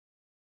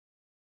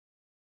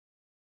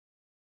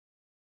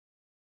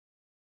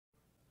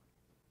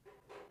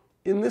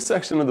In this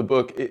section of the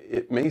book,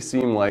 it may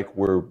seem like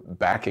we're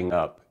backing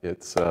up.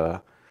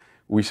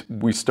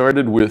 We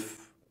started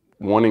with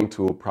wanting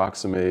to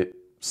approximate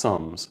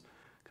sums,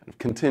 kind of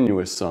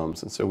continuous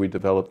sums, and so we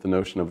developed the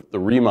notion of the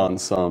Riemann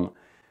sum,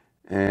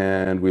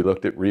 and we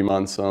looked at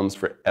Riemann sums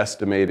for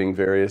estimating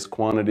various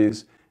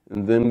quantities,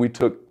 and then we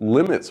took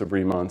limits of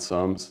Riemann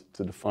sums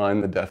to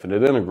define the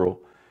definite integral.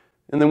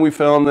 And then we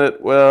found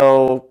that,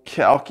 well,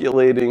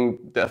 calculating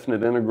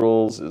definite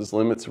integrals as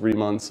limits of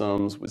Riemann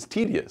sums was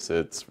tedious.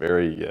 It's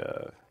very,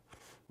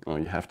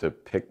 you have to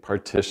pick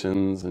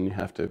partitions, and you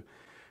have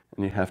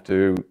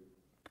to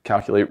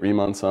calculate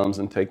Riemann sums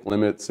and take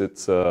limits.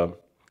 It's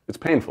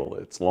painful.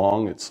 It's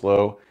long. It's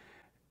slow.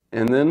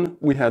 And then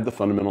we had the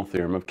fundamental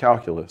theorem of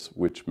calculus,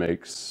 which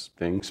makes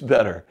things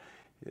better.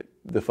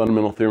 The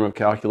fundamental theorem of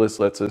calculus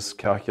lets us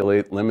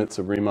calculate limits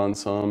of Riemann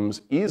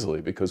sums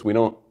easily because we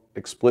don't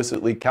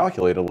explicitly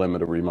calculate a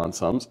limit of Riemann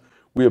sums.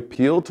 We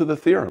appeal to the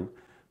theorem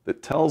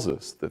that tells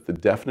us that the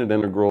definite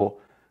integral,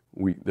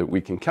 that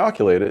we can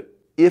calculate it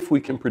if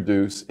we can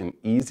produce an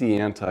easy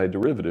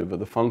antiderivative of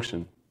the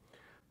function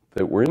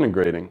that we're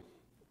integrating.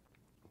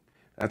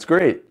 That's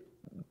great,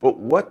 but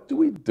what do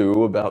we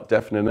do about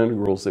definite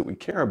integrals that we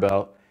care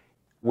about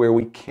where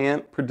we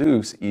can't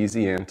produce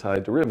easy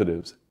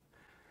antiderivatives?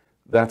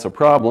 That's a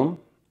problem,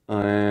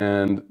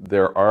 and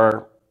there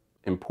are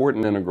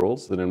important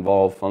integrals that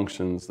involve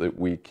functions that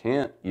we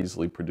can't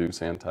easily produce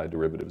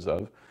antiderivatives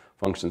of,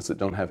 functions that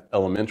don't have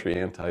elementary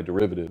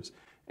antiderivatives,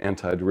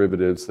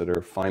 antiderivatives that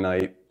are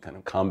finite kind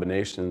of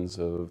combinations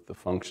of the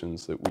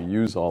functions that we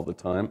use all the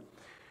time.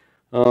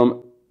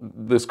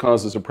 This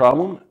causes a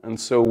problem, and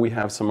so we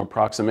have some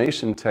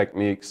approximation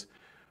techniques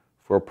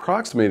for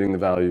approximating the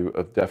value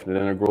of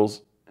definite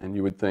integrals, and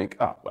you would think,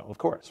 well, of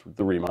course,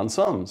 the Riemann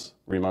sums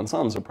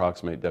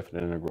approximate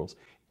definite integrals.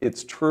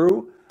 It's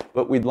true,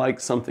 but we'd like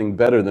something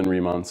better than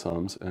Riemann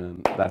sums,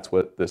 and that's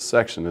what this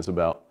section is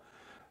about.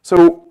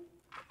 So,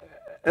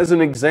 as an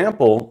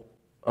example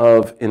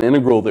of an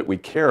integral that we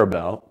care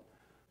about,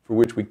 for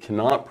which we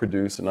cannot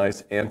produce a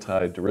nice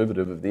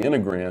antiderivative of the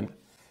integrand,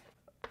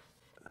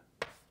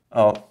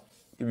 I'll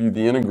give you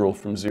the integral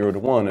from 0 to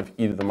 1 of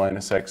e to the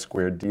minus x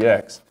squared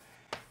dx.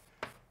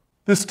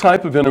 This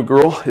type of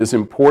integral is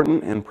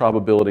important in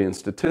probability and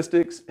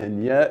statistics,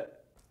 and yet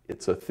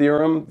it's a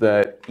theorem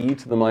that e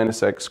to the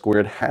minus x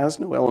squared has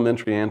no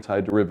elementary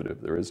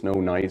antiderivative. There is no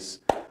nice,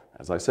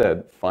 as I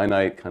said,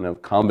 finite kind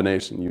of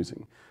combination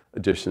using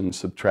addition,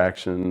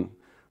 subtraction,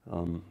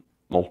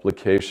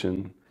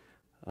 multiplication,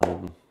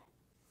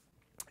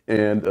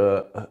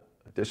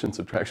 addition,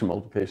 subtraction,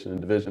 multiplication, and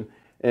division,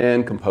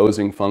 and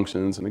composing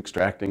functions and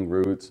extracting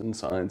roots and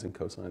sines and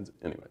cosines.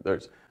 Anyway,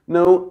 there's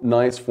no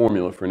nice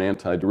formula for an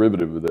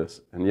antiderivative of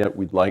this, and yet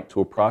we'd like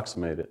to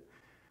approximate it.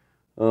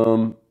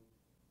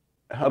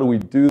 How do we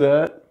do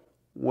that?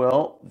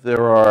 Well,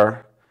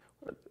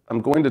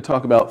 I'm going to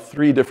talk about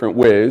 3 different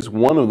ways.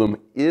 One of them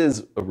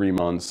is a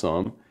Riemann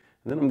sum,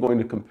 and then I'm going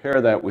to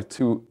compare that with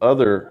 2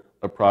 other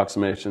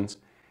approximations.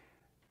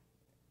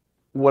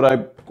 What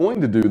I'm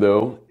going to do,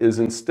 though, is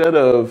instead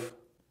of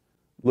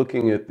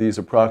looking at these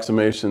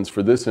approximations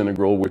for this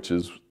integral, which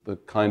is the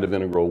kind of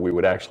integral we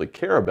would actually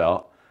care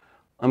about,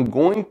 I'm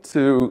going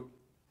to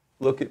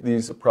look at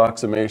these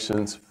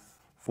approximations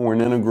for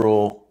an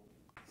integral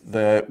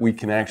that we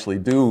can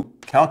actually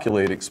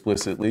calculate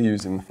explicitly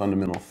using the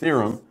fundamental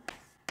theorem.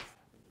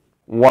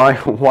 Why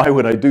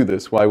would I do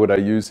this? Why would I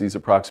use these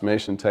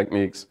approximation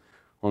techniques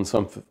on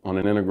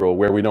an integral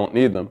where we don't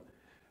need them?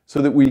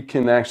 So that we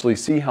can actually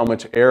see how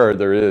much error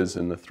there is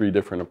in the 3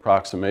 different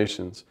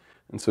approximations,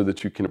 and so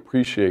that you can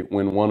appreciate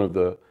when one of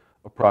the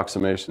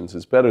approximations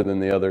is better than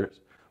the others.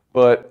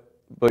 But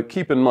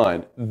keep in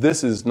mind,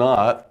 this is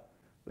not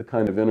the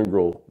kind of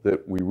integral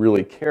that we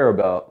really care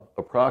about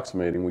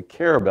approximating. We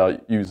care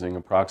about using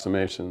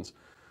approximations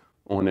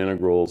on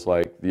integrals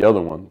like the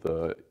other one,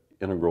 the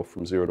integral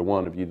from 0 to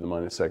 1 of e to the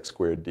minus x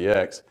squared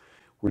dx.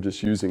 We're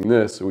just using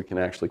this so we can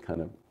actually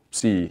kind of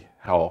see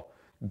how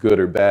good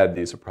or bad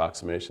these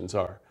approximations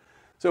are.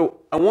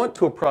 So I want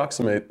to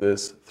approximate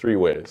this 3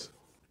 ways.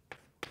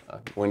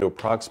 I'm going to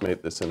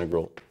approximate this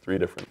integral 3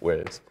 different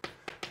ways.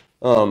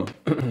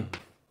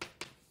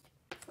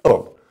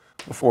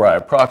 Before I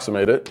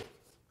approximate it,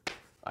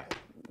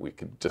 we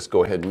could just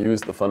go ahead and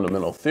use the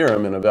fundamental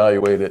theorem and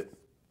evaluate it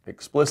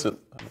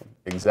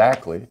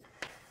exactly.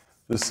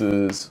 This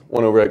is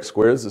 1 over x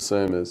squared is the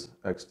same as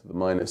x to the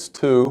minus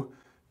 2.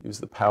 Use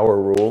the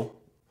power rule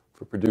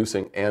for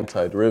producing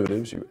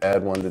antiderivatives. You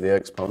add 1 to the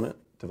exponent,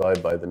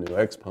 divide by the new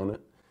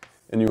exponent,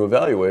 and you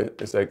evaluate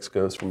as x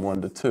goes from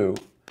 1 to 2.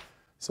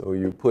 So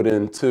you put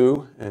in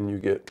 2 and you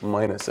get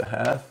minus a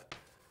half,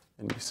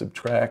 and you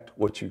subtract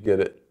what you get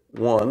at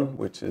 1,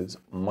 which is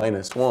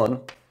minus 1.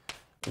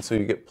 And so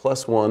you get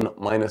plus 1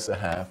 minus a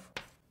half.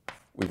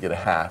 We get a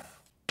half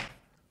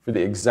for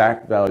the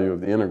exact value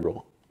of the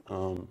integral.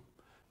 In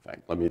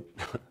fact,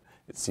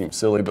 it seems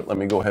silly, but let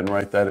me go ahead and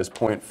write that as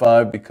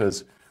 0.5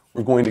 because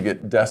we're going to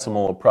get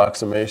decimal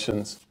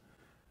approximations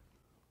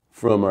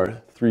from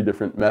our 3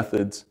 different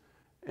methods,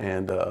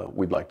 and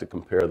we'd like to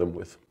compare them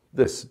with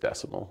this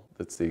decimal.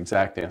 That's the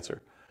exact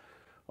answer.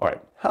 All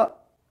right,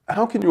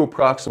 how can you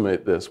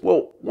approximate this?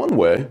 Well, one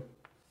way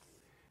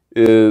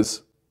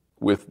is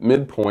with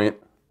midpoint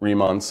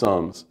Riemann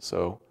sums.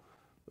 So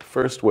the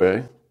first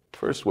way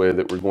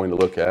that we're going to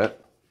look at,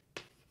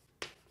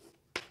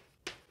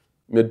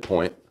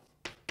 midpoint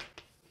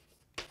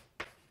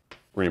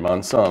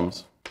Riemann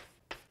sums.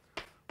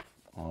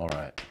 All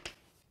right.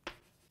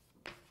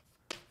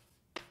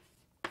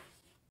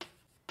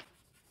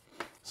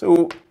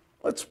 So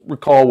let's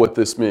recall what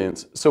this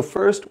means. So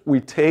first we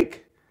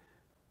take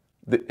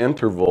the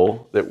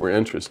interval that we're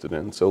interested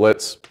in. So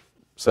let's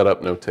set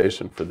up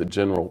notation for the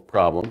general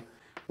problem.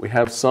 We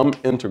have some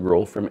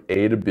integral from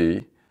a to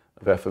b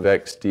of f of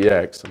x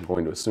dx. I'm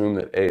going to assume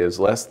that a is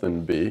less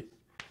than b.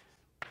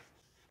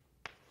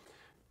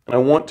 And I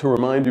want to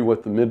remind you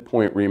what the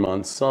midpoint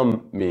Riemann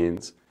sum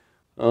means.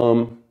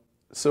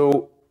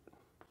 So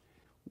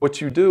what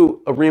you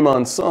do, a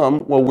Riemann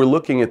sum, well, we're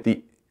looking at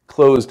the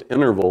closed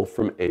interval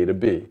from a to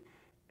b.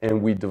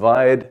 And we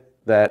divide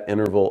that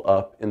interval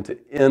up into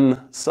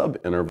n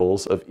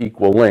subintervals of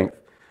equal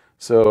length.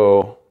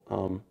 So,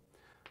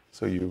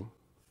 so you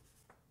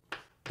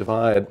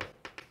divide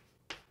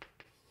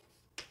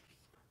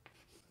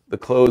the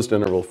closed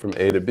interval from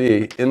a to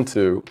b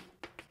into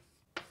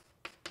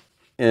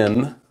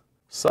n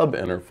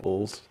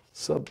subintervals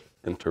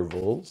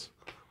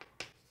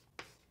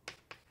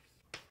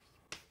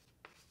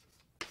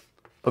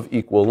of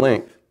equal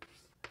length.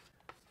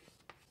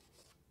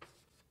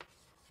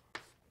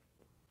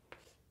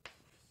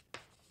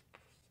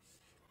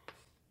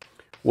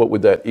 What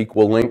would that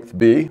equal length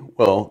be?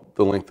 Well,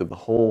 the length of the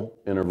whole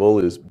interval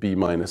is b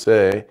minus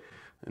a,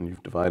 and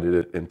you've divided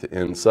it into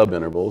n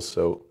subintervals.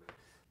 So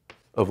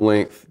of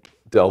length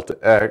delta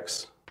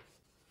x,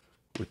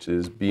 which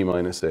is b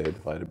minus a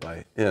divided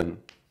by n.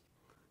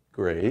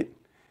 Great.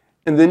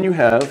 And then you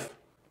have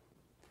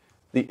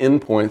the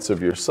endpoints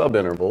of your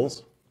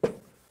subintervals.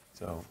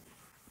 So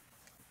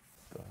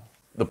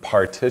the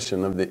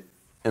partition of the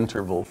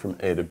interval from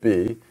a to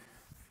b,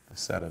 a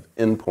set of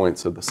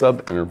endpoints of the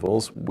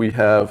subintervals. We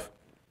have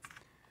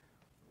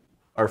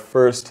our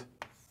first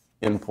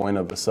endpoint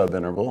of the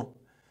subinterval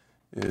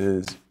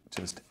is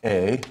just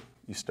a.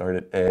 You start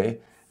at a,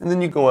 and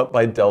then you go up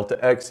by delta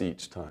x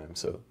each time.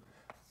 So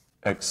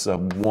x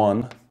sub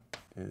 1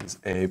 is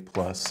a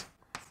plus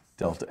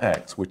delta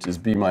x, which is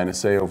b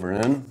minus a over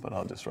n, but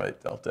I'll just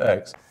write delta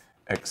x.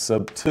 X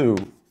sub 2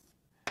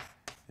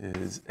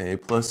 is a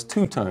plus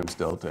 2 times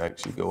delta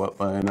x. You go up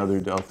by another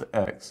delta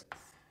x.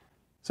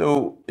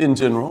 So in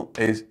general,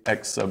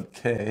 x sub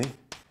k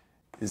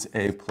is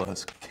a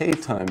plus k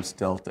times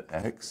delta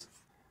x.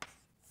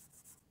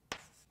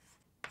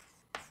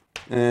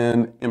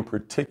 And in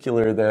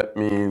particular, that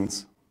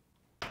means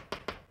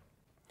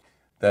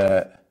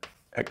that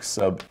x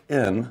sub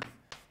n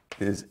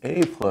is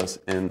a plus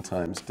n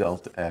times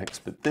delta x,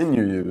 but then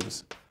you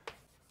use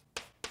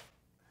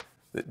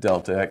that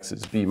delta x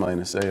is b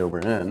minus a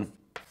over n.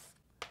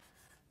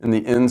 And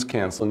the n's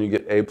cancel, and you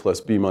get a plus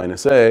b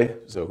minus a,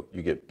 so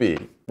you get b.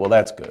 Well,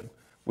 that's good.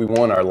 We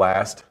want our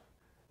last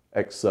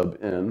x sub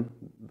n,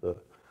 the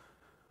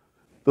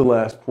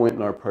last point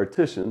in our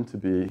partition, to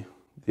be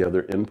the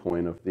other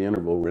endpoint of the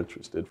interval we're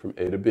interested from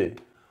a to b.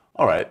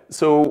 All right,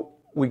 so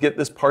we get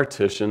this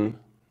partition.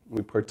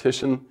 We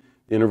partition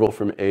the interval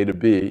from a to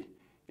b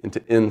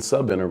into n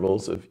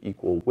subintervals of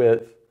equal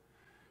width,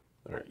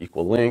 or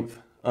equal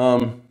length.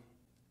 And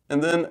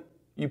then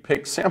you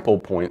pick sample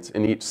points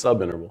in each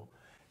subinterval.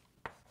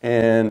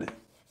 And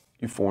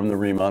you form the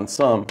Riemann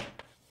sum.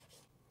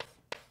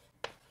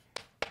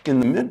 In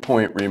the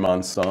midpoint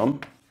Riemann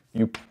sum,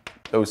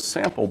 those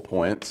sample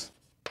points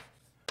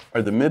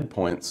are the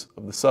midpoints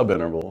of the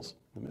subintervals,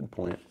 the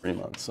midpoint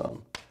Riemann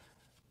sum.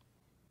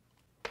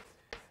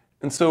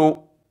 And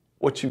so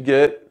what you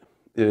get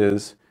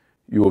is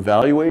you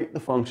evaluate the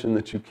function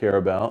that you care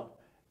about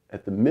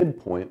at the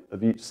midpoint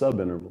of each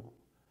subinterval.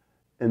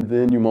 And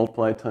then you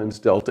multiply times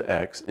delta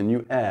x, and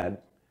you add.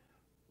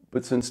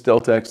 But since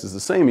delta x is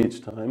the same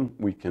each time,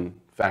 we can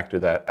factor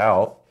that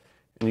out.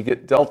 And you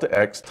get delta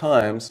x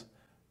times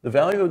the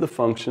value of the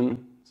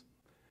function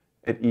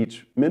at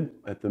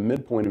the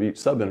midpoint of each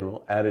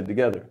subinterval added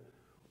together.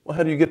 Well,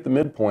 how do you get the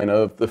midpoint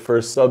of the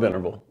first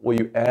subinterval? Well,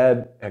 you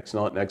add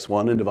x0 and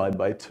x1 and divide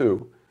by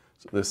 2.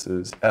 So this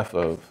is f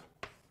of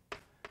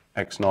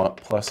x0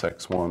 plus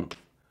x1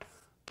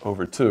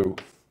 over 2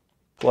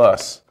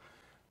 plus,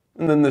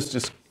 and then this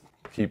just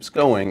keeps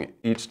going.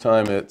 Each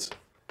time it's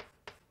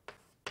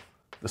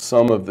the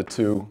sum of the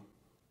two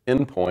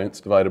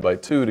endpoints divided by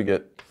 2 to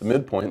get the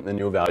midpoint, and then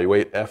you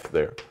evaluate f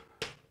there.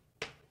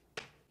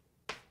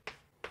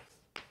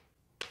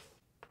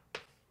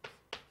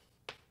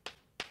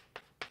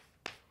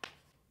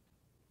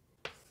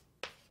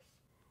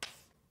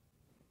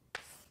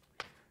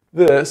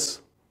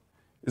 This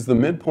is the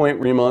midpoint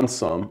Riemann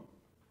sum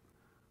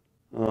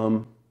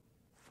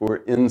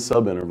for n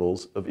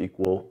subintervals of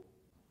equal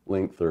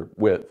length or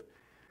width.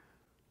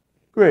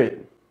 Great.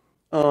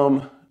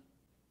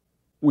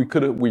 We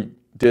could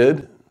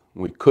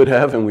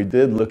have, and we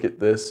did look at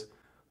this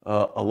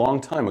a long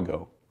time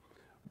ago.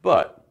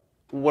 But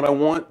what I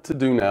want to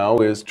do now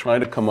is try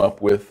to come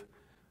up with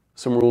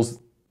some rules,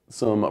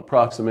 some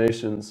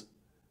approximations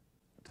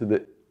to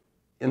the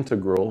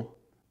integral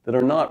that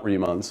are not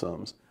Riemann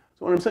sums.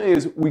 So what I'm saying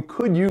is we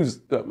can use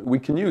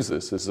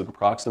this as an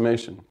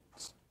approximation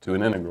to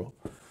an integral,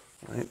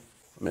 right?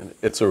 I mean,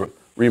 it's a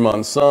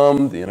Riemann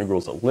sum. The integral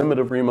is a limit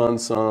of Riemann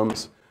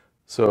sums.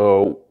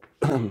 So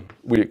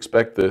we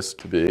expect this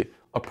to be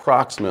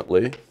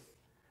approximately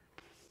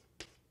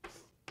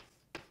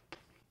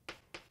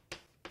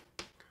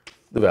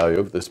the value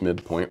of this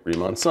midpoint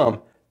Riemann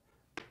sum.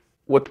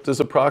 What does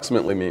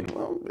approximately mean?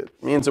 Well, it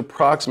means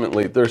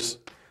approximately.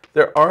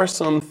 There are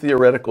some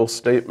theoretical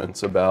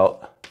statements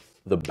about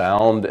the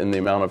bound and the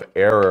amount of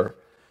error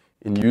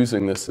in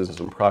using this as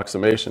an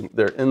approximation.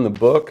 They're in the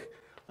book.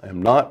 I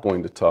am not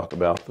going to talk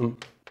about them.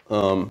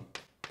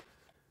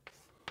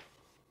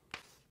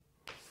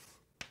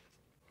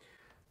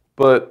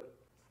 But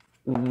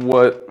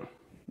what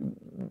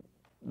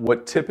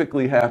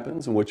typically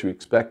happens and what you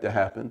expect to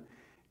happen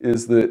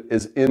is that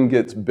as n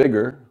gets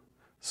bigger,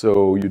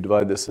 so you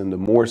divide this into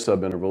more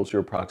subintervals,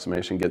 your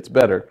approximation gets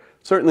better.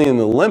 Certainly in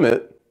the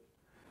limit,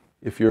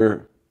 if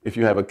you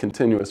have a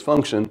continuous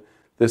function,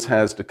 this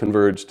has to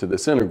converge to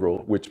this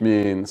integral, which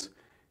means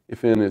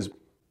if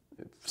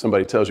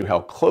somebody tells you how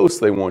close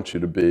they want you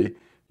to be,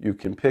 you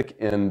can pick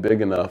n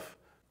big enough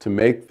to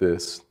make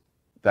this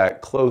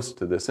that close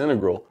to this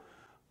integral.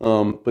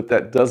 But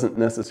that doesn't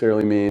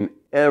necessarily mean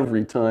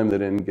every time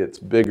that n gets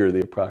bigger,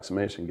 the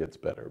approximation gets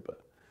better.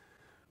 But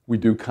we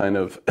do kind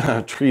of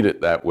treat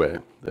it that way,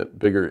 that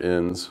bigger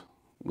n's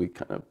we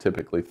kind of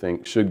typically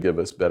think should give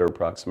us better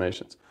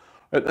approximations.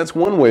 All right, that's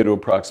one way to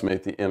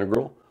approximate the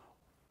integral.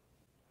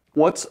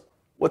 What's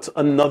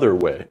another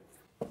way?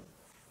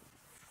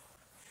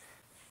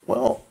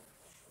 Well,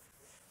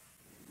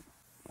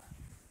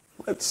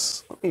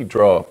 let me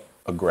draw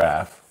a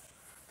graph,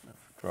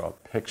 draw a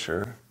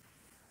picture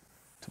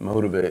to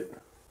motivate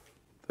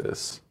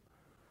this.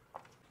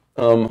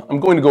 I'm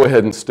going to go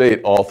ahead and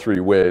state all three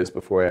ways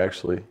before I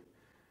actually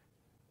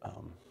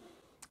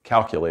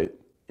calculate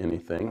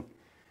anything.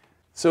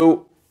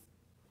 So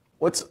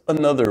what's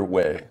another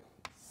way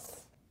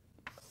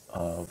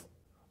of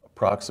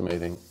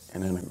approximating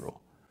an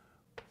integral?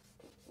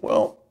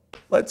 Well,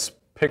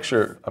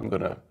 I'm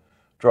going to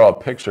draw a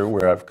picture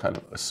where I've kind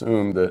of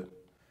assumed that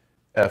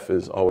f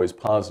is always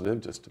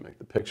positive, just to make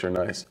the picture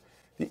nice.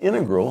 The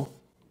integral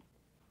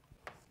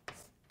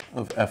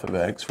of f of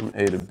x from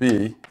a to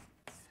b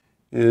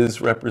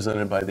is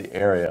represented by the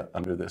area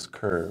under this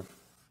curve,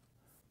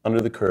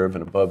 under the curve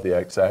and above the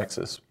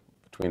x-axis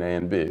between a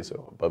and b,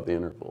 so above the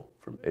interval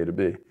from a to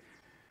b.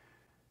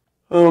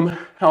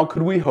 How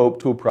could we hope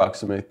to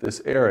approximate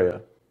this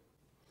area?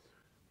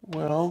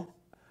 Well,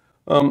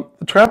 I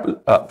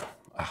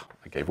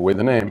gave away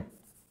the name.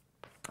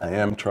 I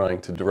am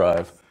trying to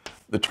derive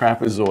the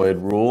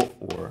trapezoid rule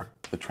or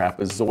the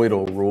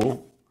trapezoidal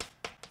rule.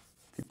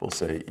 People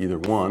say either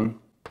one.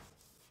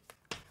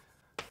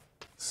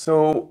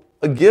 So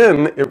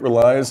again, it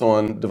relies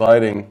on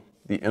dividing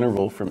the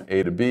interval from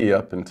a to b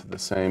up into the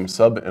same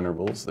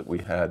subintervals that we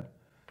had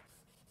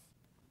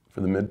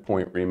for the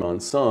midpoint Riemann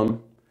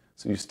sum.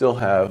 So you still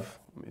have,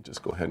 let me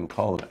just go ahead and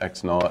call them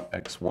x0,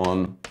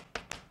 x1,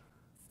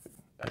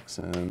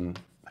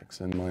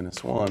 xn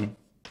minus 1.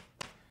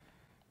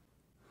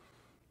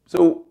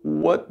 So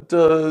what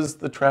does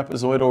the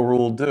trapezoidal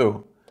rule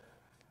do?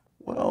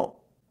 Well,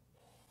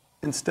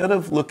 instead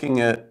of looking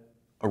at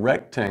a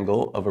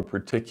rectangle of a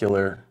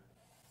particular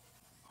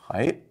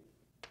height,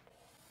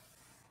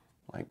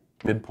 like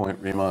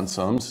midpoint Riemann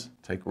sums,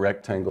 take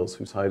rectangles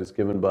whose height is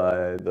given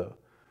by the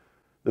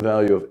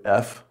value of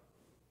f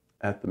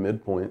at the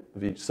midpoint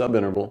of each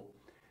subinterval,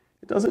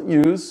 it doesn't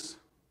use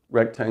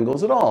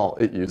rectangles at all.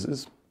 It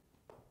uses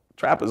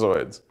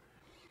trapezoids.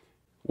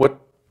 What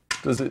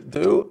does it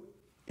do?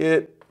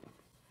 In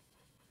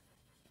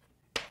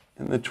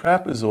the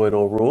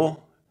trapezoidal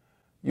rule,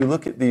 you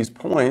look at these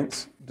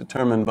points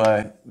determined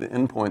by the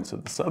endpoints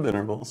of the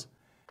subintervals,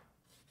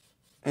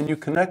 and you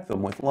connect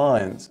them with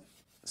lines.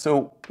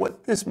 So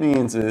what this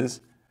means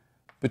is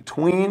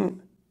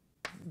between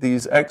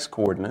these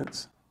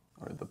x-coordinates,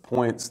 or the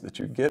points that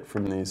you get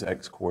from these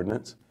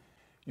x-coordinates,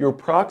 you're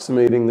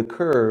approximating the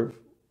curve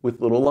with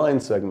little line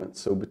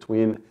segments. So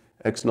between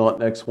x0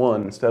 and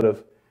x1, instead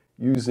of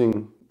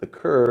using the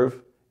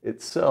curve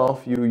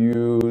itself, you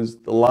use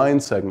the line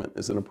segment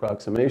as an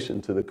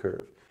approximation to the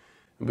curve.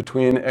 And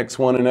between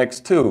x1 and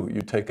x2,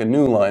 you take a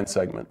new line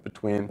segment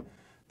between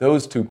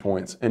those 2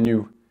 points, and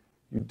you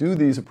do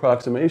these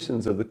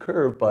approximations of the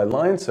curve by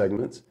line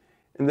segments,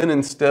 and then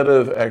instead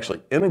of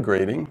actually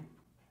integrating,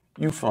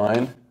 you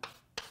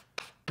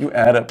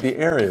add up the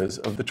areas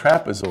of the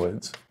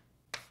trapezoids.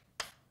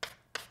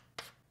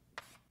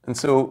 And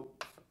so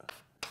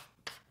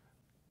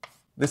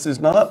this is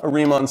not a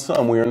Riemann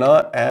sum. We are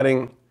not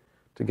adding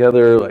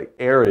together like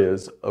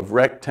areas of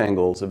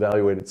rectangles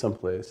evaluated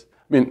someplace.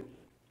 I mean,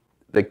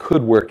 they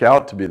could work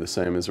out to be the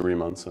same as a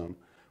Riemann sum,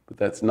 but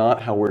that's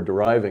not how we're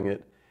deriving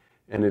it,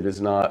 and it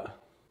is not,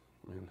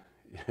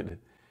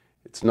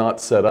 It's not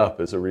set up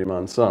as a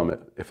Riemann sum.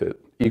 If it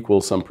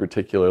equals some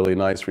particularly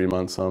nice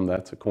Riemann sum,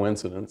 that's a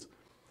coincidence.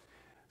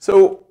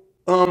 So,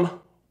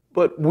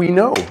 but we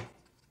know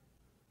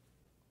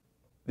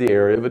the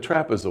area of a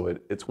trapezoid.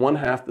 It's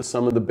 1/2 the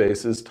sum of the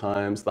bases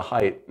times the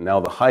height. Now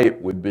the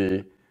height would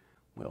be,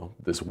 well,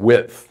 this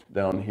width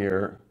down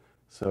here.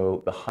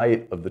 So the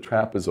height of the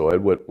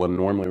trapezoid, what one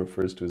normally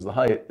refers to as the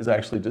height, is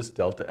actually just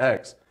delta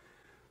x.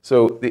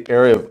 So the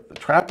area of the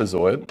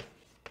trapezoid,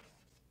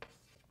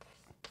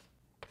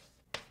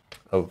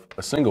 of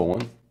a single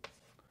one,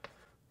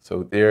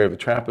 so the area of a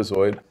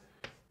trapezoid,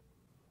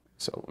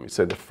 so let me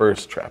say the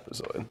first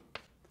trapezoid.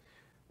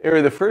 Area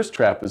of the first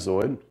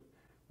trapezoid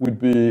would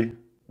be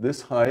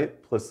this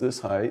height plus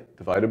this height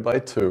divided by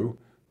 2,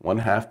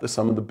 1/2 the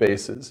sum of the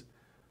bases,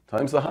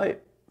 times the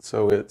height.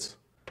 So it's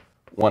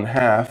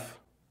 1/2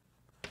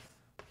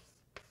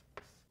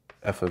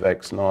 f of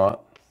x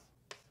naught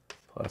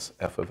plus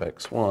f of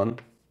x1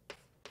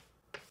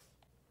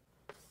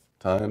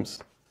 times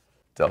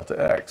delta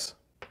x.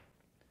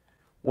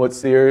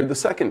 What's the area of the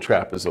second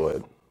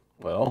trapezoid?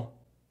 Well,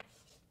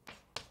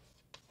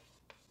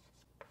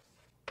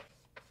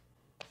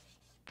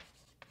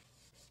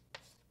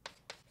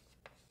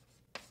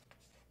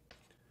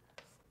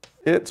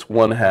 it's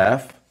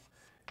 1/2,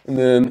 and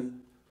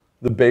then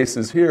the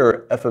bases here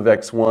are f of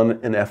x1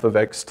 and f of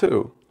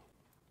x2.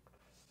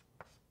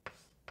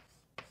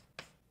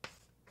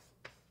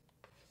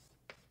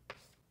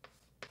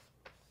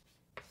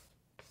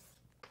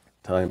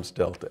 Times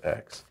delta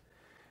x.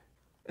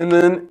 And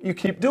then you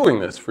keep doing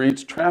this for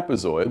each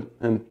trapezoid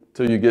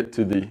until you get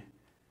to the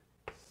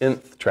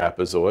nth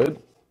trapezoid.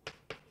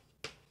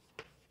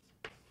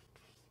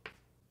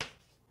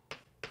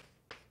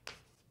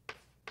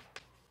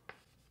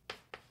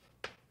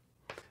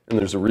 And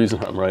there's a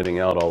reason I'm writing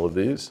out all of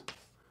these,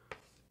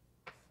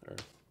 or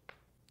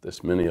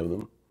this many of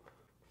them.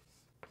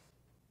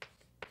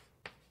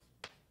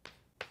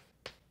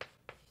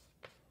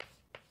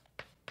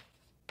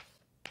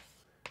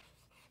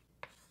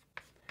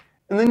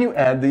 And then you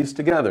add these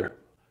together.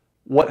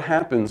 What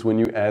happens when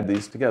you add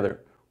these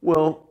together?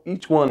 Well,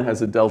 each one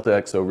has a delta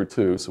x over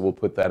 2, so we'll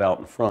put that out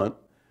in front.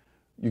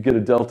 You get a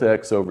delta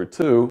x over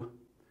 2,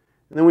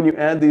 and then when you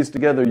add these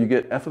together, you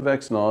get f of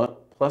x naught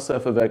plus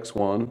f of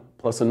x1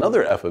 plus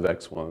another f of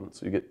x1,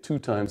 so you get 2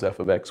 times f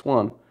of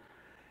x1.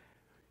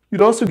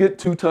 You'd also get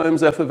 2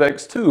 times f of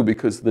x2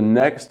 because the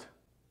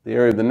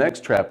area of the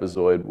next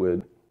trapezoid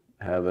would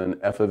have an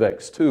f of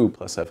x2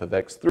 plus f of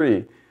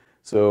x3.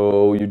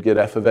 So you'd get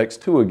f of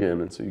x2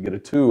 again, and so you get a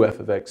 2 f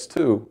of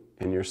x2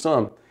 in your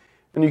sum.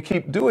 And you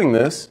keep doing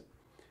this,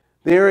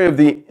 the area of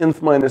the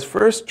nth minus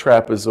first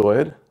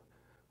trapezoid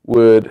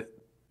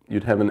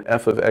you'd have an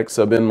f of x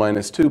sub n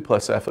minus 2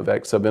 plus f of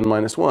x sub n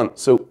minus 1.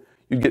 So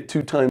you'd get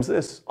 2 times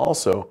this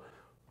also.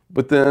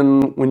 But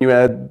then when you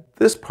add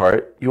this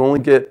part, you only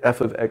get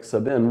f of x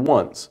sub n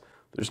once.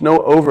 There's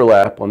no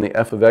overlap on the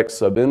f of x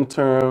sub n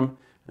term,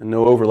 and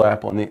no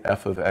overlap on the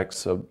f of x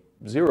sub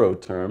 0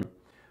 term.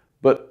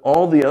 But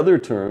all the other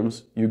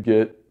terms, you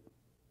get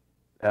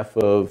f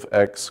of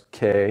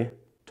xk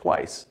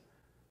twice.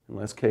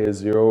 Unless k is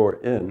 0 or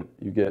n,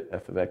 you get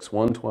f of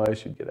x1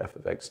 twice, you'd get f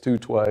of x2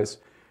 twice,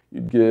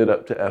 you'd get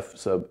up to f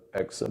sub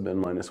x sub n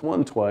minus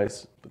 1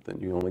 twice, but then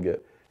you only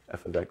get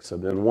f of x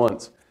sub n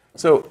once.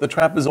 So the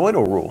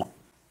trapezoidal rule,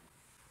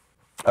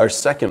 our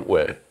second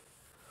way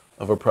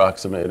of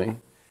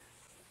approximating,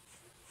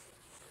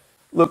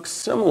 looks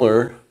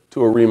similar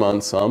to a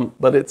Riemann sum,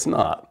 but it's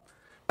not.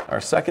 Our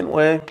second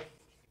way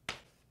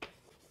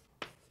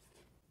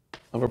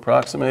of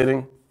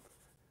approximating,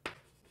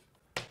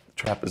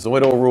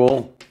 trapezoidal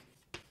rule,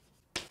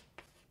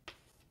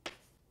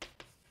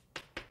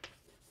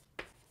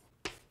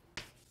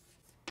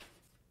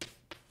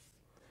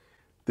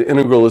 the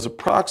integral is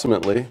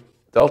approximately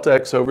delta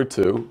x over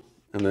 2,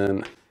 and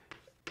then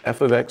f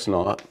of x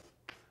naught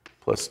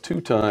plus 2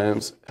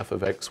 times f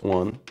of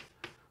x1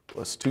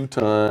 plus 2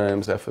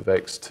 times f of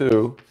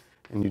x2,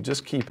 and you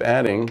just keep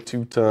adding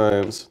 2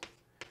 times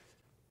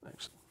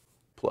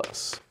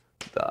plus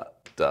dot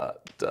dot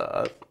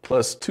dot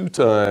plus 2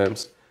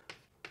 times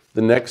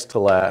the next to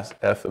last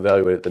f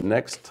evaluated the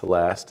next to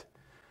last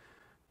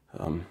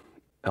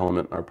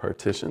element in our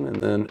partition, and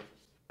then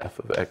f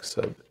of x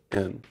sub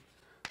n.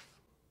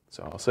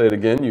 So I'll say it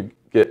again, you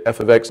get f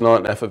of x naught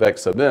and f of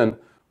x sub n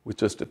with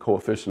just a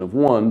coefficient of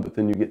 1, but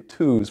then you get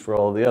 2's for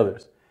all the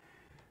others.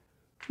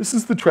 This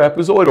is the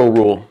trapezoidal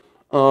rule.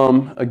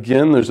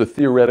 Again, there's a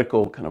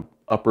theoretical kind of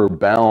upper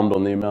bound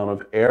on the amount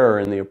of error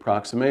in the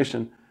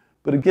approximation.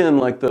 But again,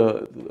 like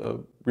the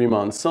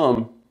Riemann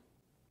sum,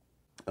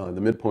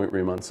 the midpoint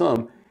Riemann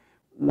sum,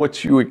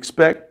 what you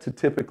expect to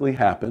typically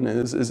happen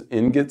is as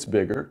n gets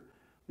bigger,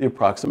 the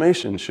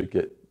approximation should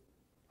get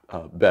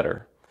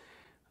better.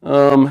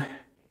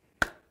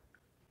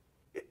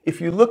 If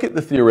you look at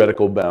the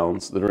theoretical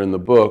bounds that are in the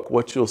book,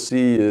 what you'll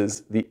see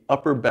is the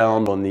upper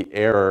bound on the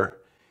error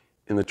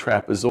in the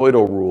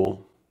trapezoidal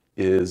rule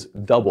is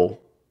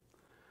double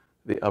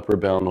the upper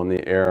bound on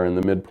the error in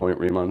the midpoint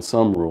Riemann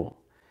sum rule.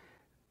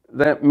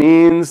 that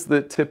means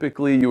that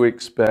typically you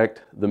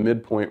expect the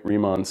midpoint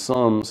Riemann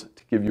sums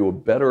to give you a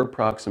better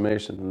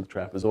approximation than the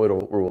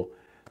trapezoidal rule.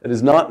 That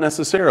is not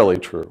necessarily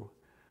true.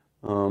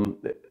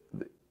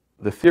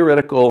 The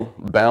theoretical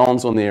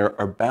bounds on the error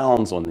are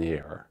bounds on the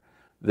error.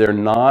 They're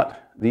not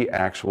the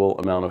actual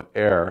amount of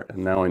error.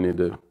 And now I need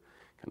to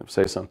kind of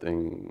say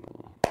something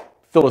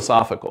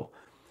philosophical.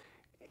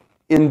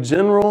 In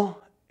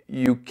general,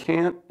 you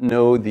can't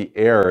know the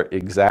error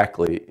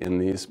exactly in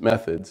these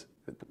methods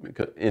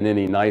in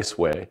any nice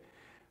way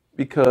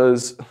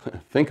because,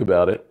 think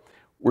about it,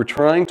 we're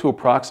trying to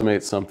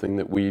approximate something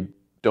that we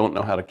don't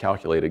know how to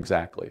calculate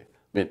exactly.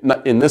 I mean,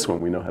 not in this one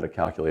we know how to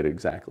calculate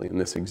exactly in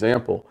this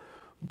example,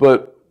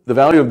 but the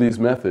value of these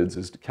methods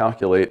is to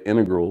calculate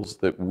integrals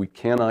that we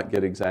cannot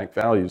get exact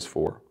values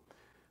for.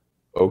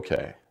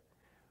 Okay,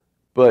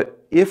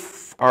 but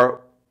if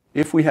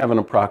we have an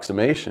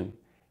approximation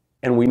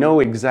and we know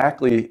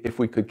exactly if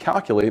we could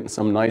calculate in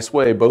some nice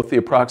way both the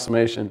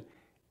approximation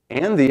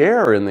and the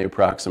error in the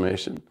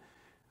approximation,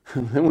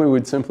 then we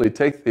would simply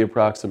take the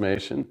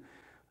approximation,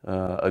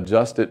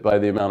 adjust it by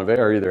the amount of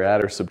error, either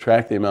add or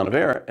subtract the amount of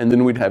error, and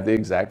then we'd have the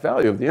exact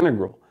value of the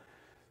integral.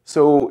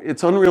 So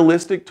it's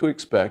unrealistic to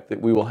expect that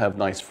we will have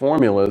nice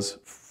formulas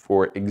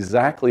for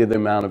exactly the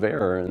amount of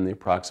error in the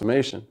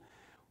approximation.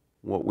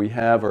 What we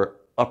have are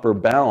upper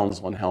bounds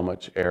on how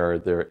much error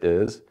there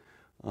is,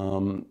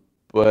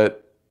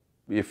 but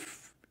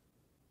if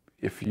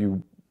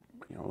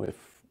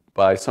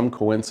by some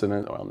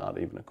coincidence, well, not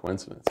even a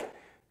coincidence,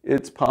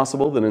 it's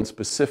possible that in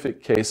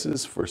specific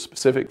cases, for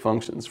specific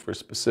functions, for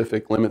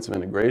specific limits of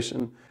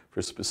integration,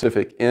 for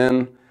specific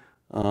n,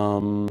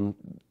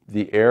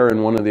 the error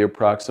in one of the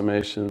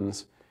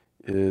approximations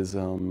is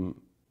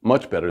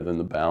much better than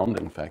the bound.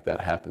 In fact,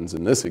 that happens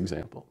in this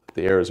example.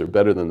 The errors are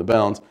better than the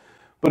bounds.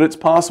 But it's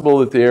possible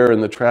that the error in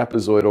the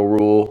trapezoidal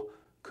rule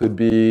could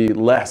be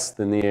less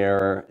than the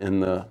error in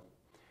the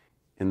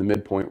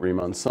midpoint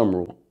Riemann sum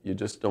rule. You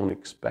just don't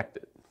expect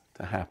it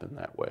to happen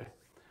that way.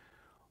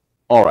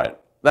 All right,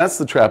 that's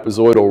the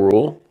trapezoidal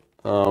rule.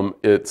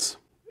 It's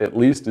at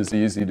least as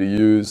easy to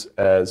use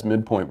as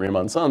midpoint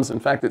Riemann sums. In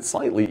fact, it's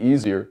slightly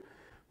easier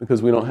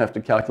because we don't have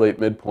to calculate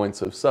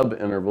midpoints of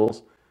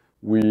subintervals.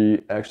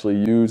 We actually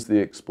use the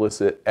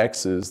explicit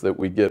x's that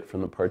we get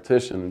from the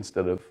partition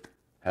instead of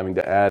having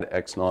to add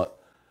x naught,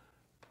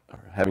 or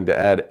having to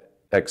add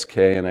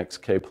xk and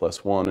xk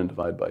plus 1 and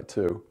divide by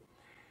 2.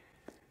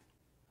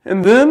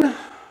 And then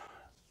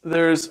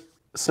there's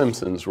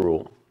Simpson's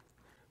rule.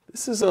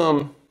 This is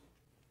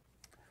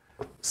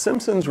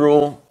Simpson's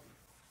rule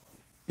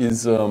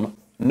is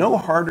no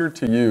harder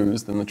to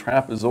use than the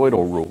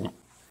trapezoidal rule.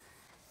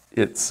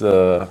 It's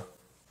and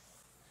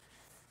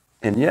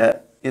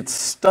yet it's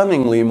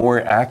stunningly more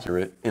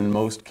accurate in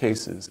most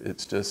cases.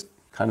 It's just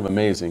kind of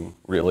amazing,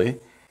 really.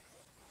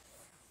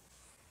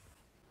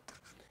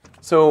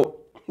 So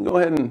I'll go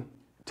ahead and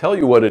tell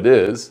you what it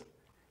is.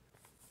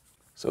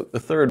 So the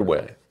third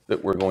way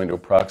that we're going to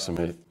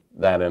approximate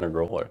that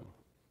integral, or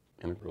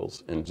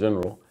integrals in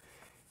general,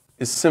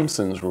 is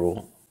Simpson's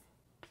rule.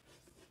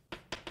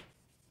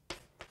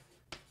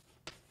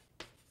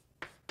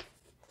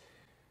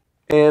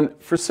 And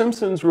for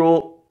Simpson's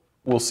rule,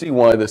 we'll see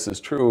why this is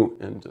true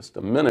in just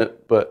a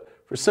minute, but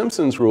for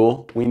Simpson's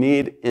rule, we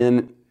need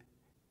n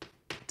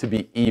to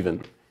be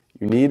even.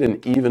 You need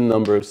an even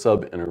number of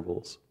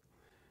subintervals.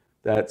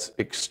 That's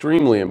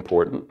extremely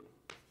important.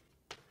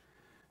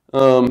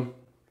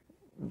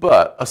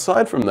 But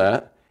aside from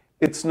that,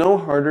 it's no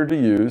harder to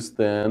use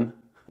than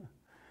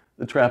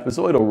the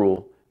trapezoidal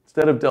rule.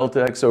 Instead of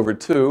delta x over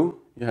 2,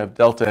 you have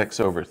delta x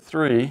over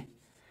 3.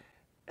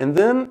 And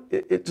then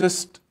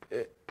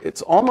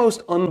it's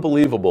almost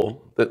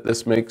unbelievable that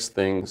this makes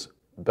things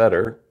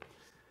better.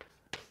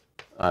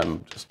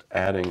 I'm just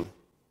adding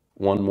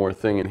one more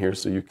thing in here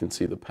so you can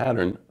see the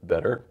pattern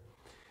better.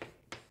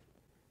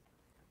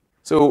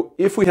 So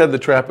if we had the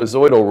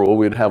trapezoidal rule,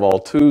 we'd have all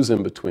 2's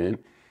in between.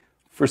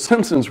 For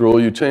Simpson's rule,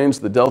 you change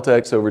the delta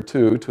x over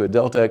 2 to a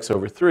delta x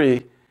over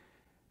 3,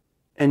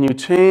 and you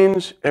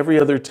change every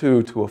other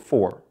 2 to a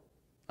 4.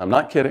 I'm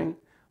not kidding.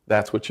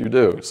 That's what you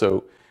do.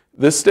 So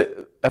this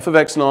f of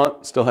x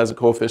naught still has a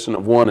coefficient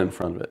of 1 in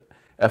front of it.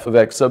 F of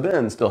x sub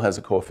n still has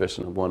a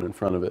coefficient of 1 in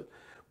front of it.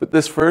 But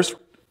this first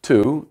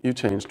 2, you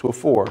change to a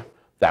 4.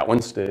 That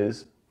one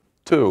stays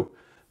 2.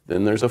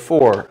 Then there's a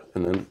 4,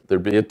 and then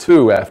there'd be a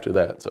 2 after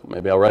that. So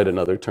maybe I'll write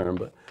another term,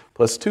 but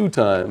plus 2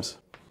 times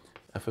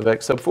f of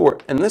x sub 4.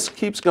 And this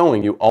keeps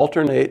going. You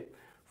alternate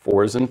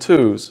 4's and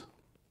 2's.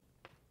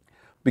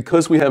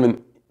 Because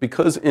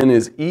n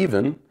is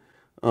even,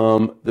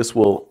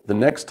 the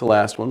next to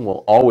last one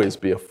will always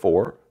be a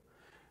 4.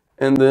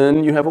 And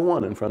then you have a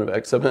 1 in front of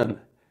x sub n.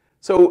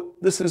 So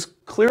this is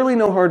clearly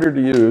no harder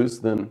to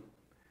use than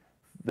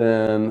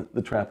the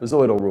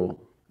trapezoidal rule.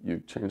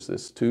 You change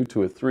this 2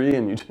 to a 3,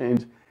 and you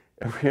change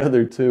every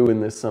other 2 in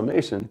this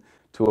summation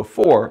to a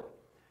 4.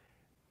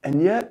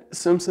 And yet,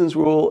 Simpson's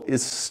rule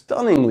is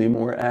stunningly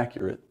more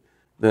accurate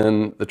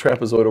than the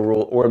trapezoidal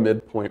rule or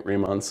midpoint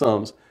Riemann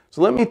sums.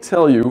 So let me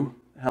tell you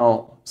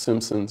how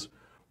Simpson's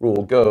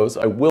rule goes.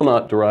 I will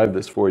not derive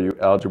this for you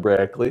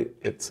algebraically.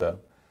 It's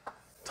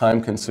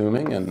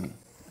time-consuming and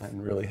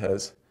really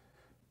has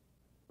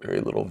very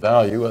little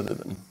value other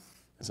than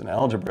as an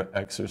algebra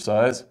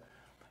exercise.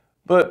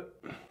 But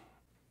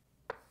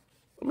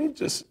let me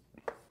just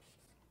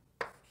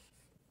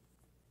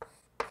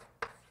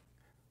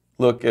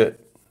look at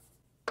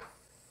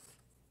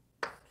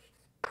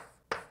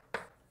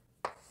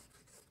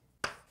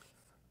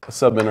a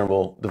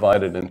subinterval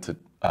divided into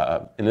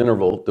an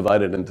interval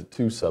divided into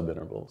two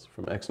subintervals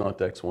from x0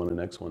 to x1 and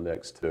x1 to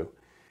x2.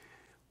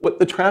 What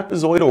the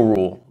trapezoidal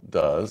rule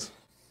does,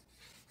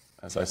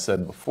 as I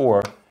said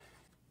before,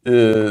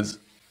 is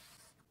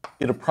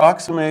it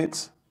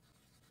approximates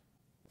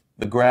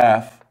the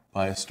graph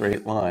by a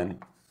straight line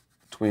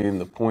between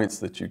the points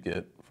that you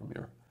get from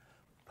your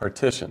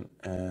partition.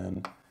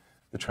 And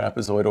the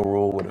trapezoidal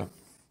rule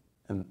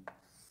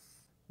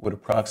would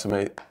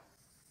approximate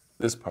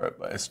this part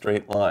by a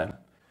straight line.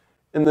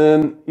 And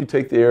then you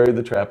take the area of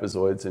the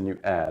trapezoids and you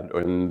add,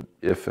 and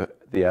if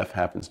the f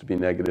happens to be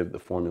negative, the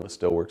formula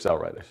still works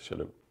out right. I should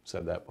have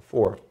said that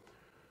before.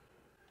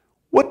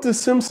 What does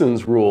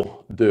Simpson's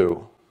rule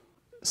do?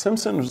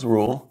 Simpson's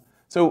rule,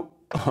 so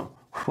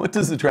what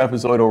does the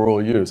trapezoidal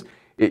rule use?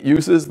 It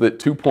uses that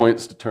 2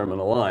 points determine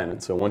a line,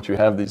 and so once you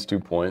have these 2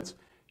 points,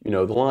 you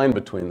know the line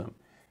between them.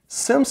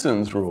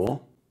 Simpson's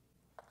rule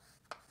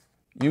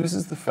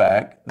uses the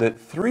fact that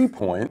 3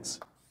 points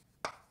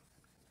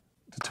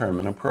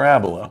determine a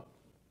parabola.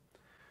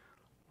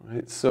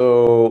 Right?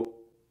 So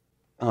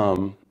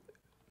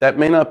that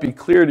may not be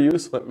clear to you,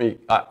 so let me,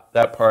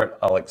 that part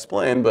I'll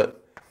explain, but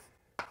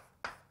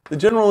the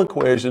general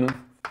equation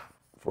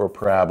for a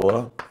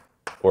parabola,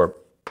 or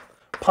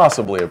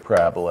possibly a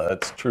parabola,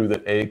 it's true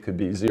that a could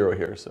be 0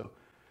 here, so,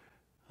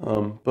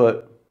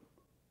 but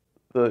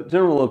the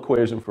general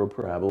equation for a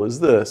parabola is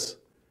this,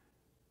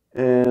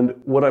 and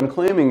what I'm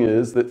claiming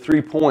is that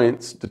 3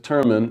 points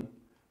determine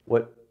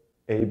what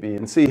A, B,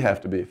 and C have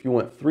to be. If you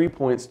want 3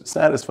 points to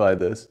satisfy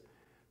this,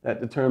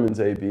 that determines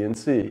A, B, and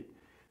C.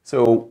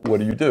 So what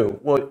do?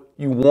 Well,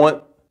 you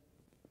want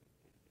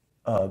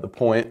the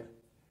point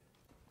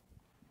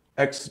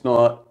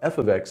x0, f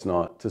of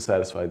x0 to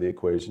satisfy the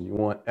equation. You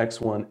want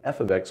x1, f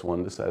of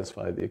x1 to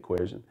satisfy the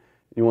equation.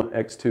 You want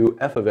x2,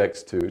 f of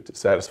x2 to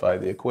satisfy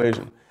the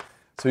equation.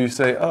 So you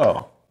say,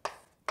 oh,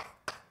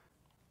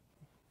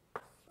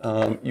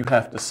 you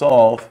have to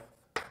solve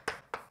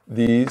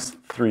these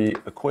 3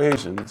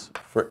 equations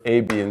for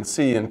A, B, and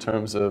C in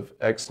terms of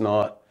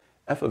x0,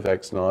 f of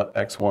x0,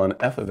 x1,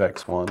 f of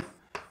x1,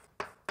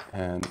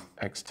 and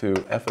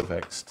x2, f of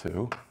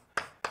x2.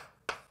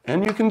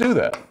 And you can do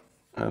that.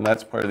 And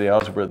that's part of the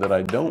algebra that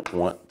I don't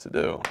want to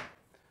do.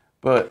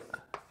 But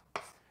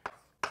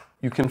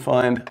you can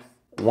find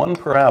one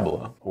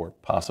parabola, or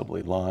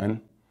possibly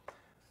line,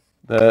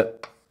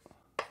 that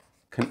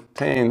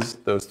contains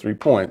those 3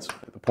 points.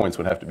 The points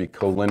would have to be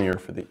collinear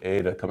for the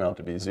A to come out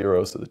to be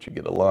 0 so that you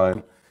get a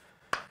line.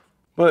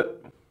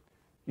 But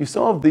you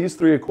solve these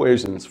 3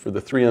 equations for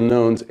the 3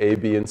 unknowns A,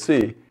 B, and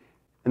C,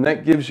 and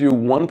that gives you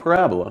one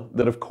parabola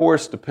that of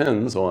course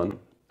depends on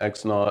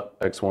x0,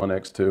 x1,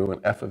 x2,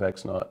 and f of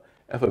x0,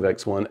 f of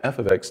x1, f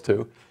of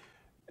x2.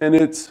 And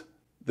it's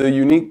the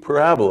unique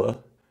parabola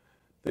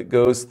that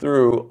goes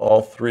through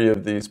all 3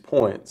 of these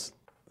points.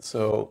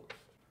 So,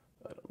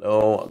 I don't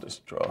know, I'll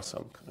just draw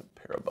some kind of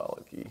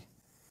parabolic-y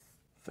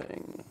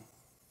thing.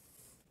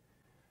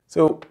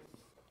 So,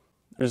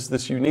 there's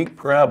this unique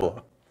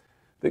parabola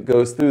that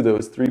goes through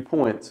those 3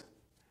 points.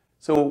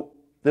 So,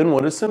 then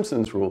what does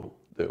Simpson's rule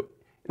do?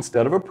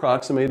 Instead of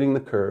approximating the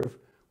curve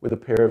with a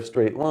pair of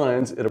straight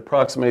lines, it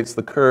approximates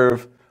the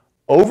curve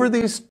over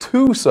these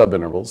 2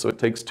 subintervals. So it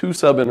takes 2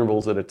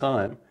 subintervals at a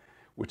time,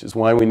 which is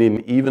why we need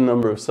an even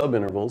number of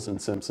subintervals in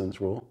Simpson's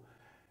rule.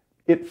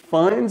 It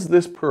finds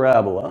this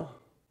parabola,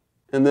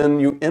 and then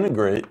you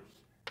integrate.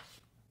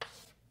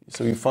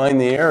 So you find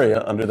the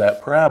area under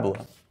that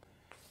parabola.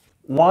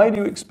 Why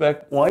do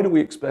we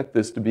expect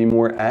this to be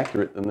more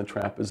accurate than the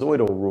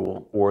trapezoidal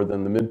rule or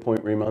than the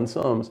midpoint Riemann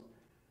sums?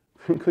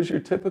 Because your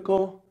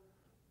typical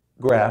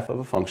graph of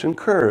a function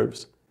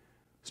curves.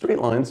 Straight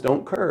lines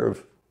don't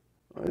curve.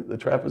 Right? The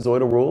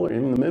trapezoidal rule or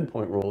even the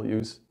midpoint rule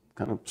use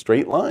kind of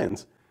straight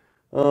lines.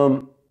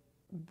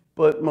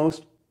 But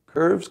most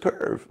curves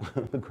curve.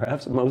 The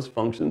graphs of most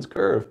functions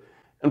curve.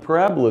 And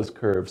parabolas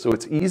curve. So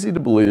it's easy to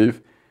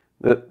believe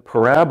that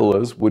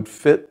parabolas would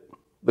fit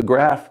the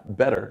graph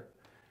better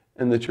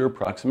and that your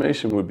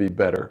approximation would be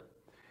better.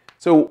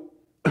 So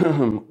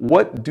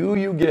what do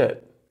you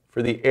get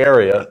for the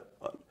area?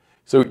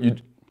 So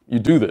you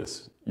do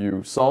this.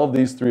 You solve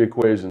these 3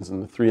 equations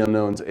and the 3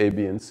 unknowns A,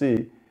 B, and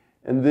C,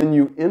 and then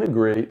you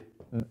integrate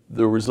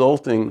the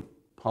resulting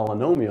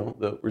polynomial,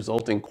 the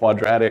resulting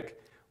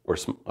quadratic or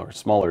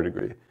smaller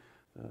degree,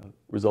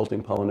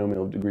 resulting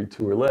polynomial of degree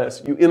 2 or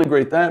less. You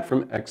integrate that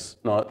from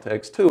x0 to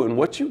x2, and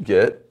what you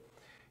get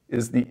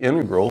is the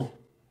integral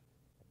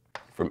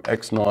from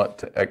x0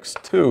 to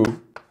x2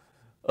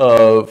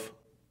 of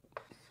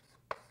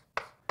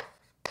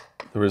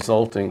the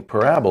resulting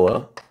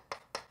parabola,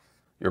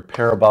 your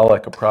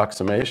parabolic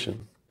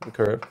approximation, the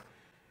curve.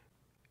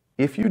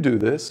 If you do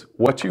this,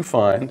 what you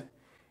find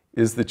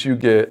is that you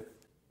get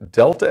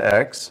delta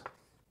x.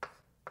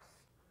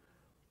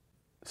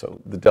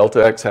 So the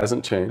delta x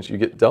hasn't changed. You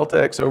get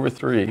delta x over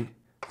 3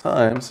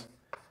 times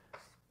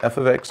f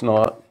of x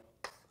naught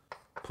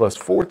plus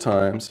 4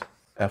 times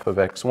f of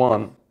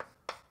x1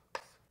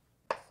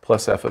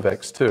 plus f of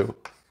x2.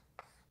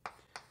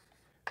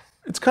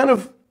 It's kind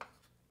of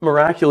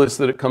miraculous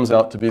that it comes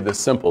out to be this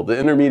simple. The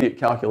intermediate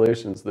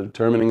calculations, the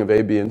determining of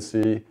a, b, and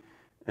c,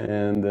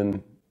 and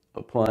then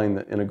applying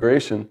the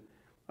integration,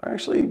 are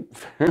actually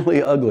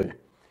fairly ugly.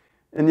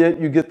 And yet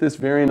you get this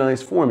very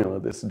nice formula,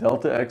 this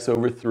delta x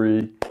over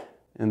 3,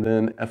 and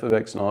then f of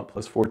x naught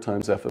plus 4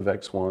 times f of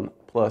x1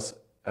 plus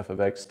f of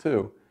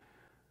x2.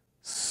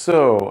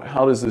 So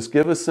how does this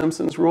give us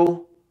Simpson's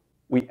rule?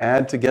 We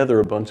add together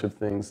a bunch of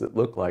things that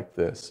look like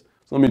this.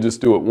 So let me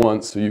just do it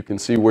once so you can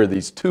see where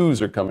these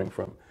 2's are coming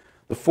from.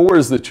 The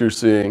 4's that you're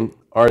seeing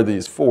are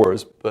these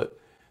 4's, but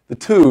the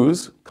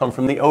 2's come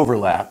from the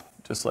overlap,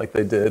 just like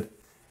they did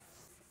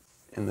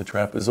in the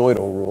trapezoidal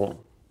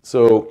rule.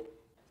 So,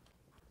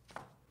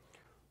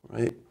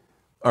 right,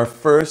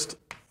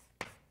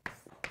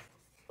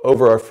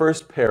 over our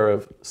first pair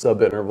of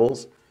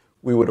subintervals,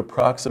 we would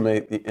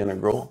approximate the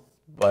integral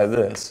by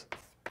this.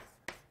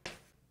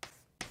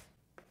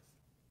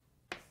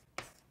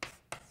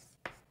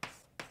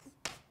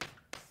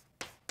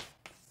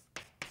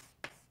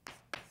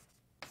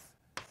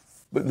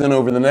 But then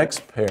over the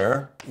next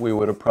pair, we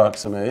would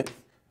approximate.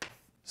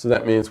 So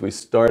that means we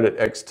start at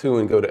x2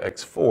 and go to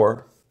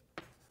x4.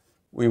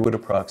 We would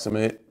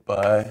approximate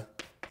by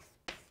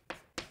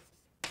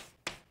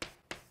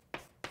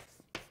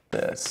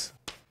this.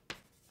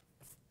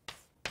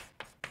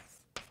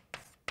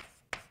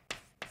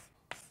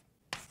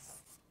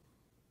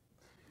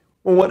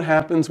 Well, what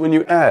happens when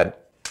you add?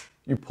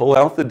 You pull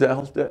out the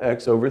delta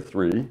x over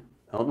 3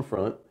 out in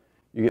front.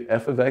 You get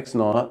f of x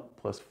naught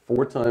plus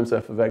 4 times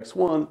f of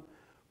x1.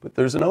 But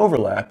there's an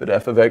overlap at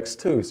f of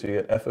x2, so you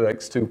get f of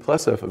x2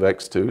 plus f of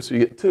x2, so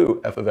you get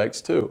 2 f of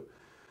x2.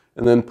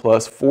 And then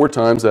plus 4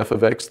 times f of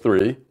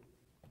x3.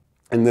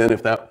 And then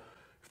if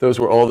those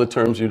were all the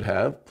terms you'd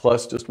have,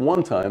 plus just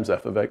 1 times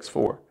f of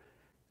x4.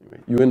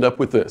 You end up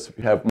with this. If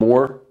you have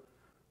more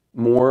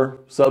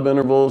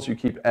subintervals, you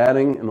keep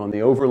adding, and on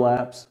the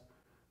overlaps,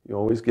 you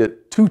always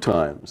get 2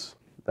 times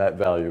that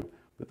value.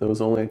 But those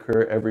only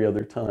occur every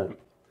other time.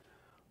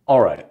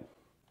 All right.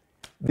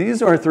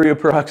 These are 3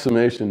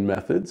 approximation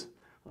methods.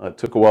 It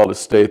took a while to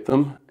state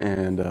them,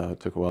 and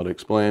took a while to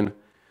explain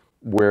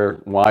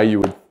why you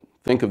would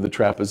think of the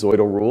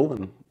trapezoidal rule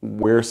and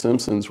where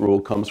Simpson's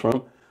rule comes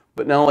from.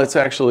 But now let's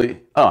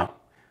actually,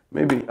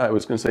 maybe I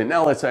was going to say,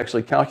 now let's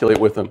actually calculate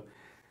with them.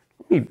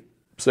 Let me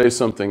say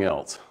something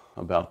else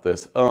about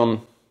this.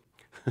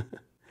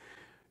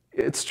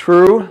 It's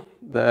true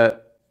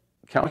that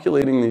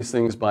calculating these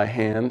things by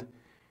hand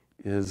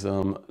is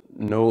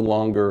no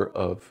longer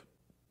of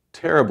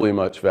terribly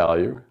much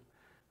value.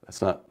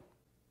 That's not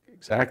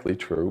exactly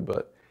true,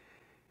 but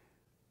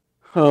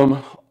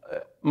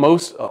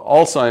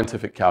all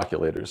scientific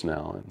calculators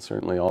now, and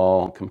certainly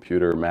all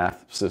computer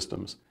math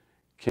systems,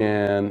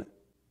 can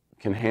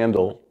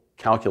handle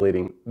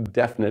calculating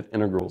definite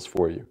integrals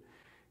for you.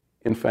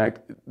 In fact,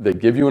 they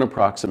give you an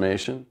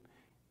approximation.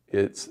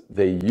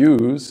 They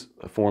use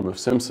a form of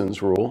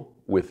Simpson's rule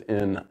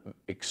within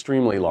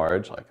extremely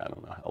large, like I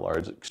don't know how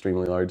large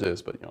extremely large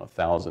is, but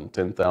 1,000,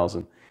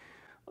 10,000.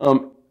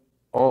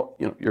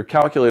 Your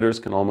calculators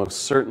can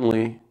almost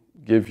certainly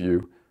give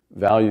you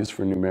values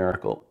for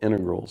numerical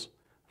integrals,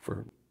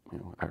 for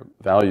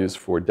values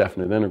for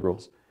definite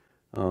integrals,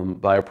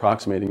 by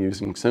approximating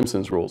using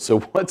Simpson's rule. So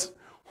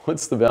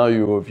what's the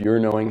value of your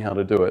knowing how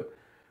to do it?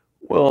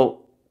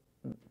 Well,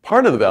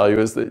 part of the value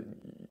is that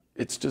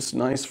it's just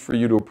nice for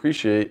you to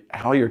appreciate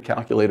how your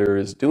calculator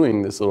is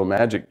doing this little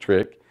magic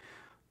trick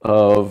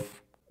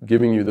of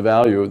giving you the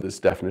value of this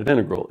definite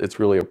integral. It's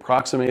really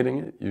approximating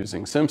it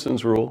using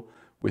Simpson's rule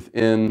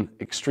within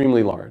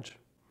extremely large.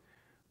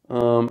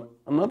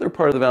 Another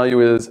part of the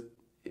value is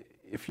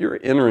if you're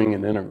entering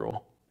an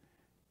integral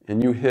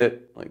and you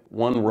hit like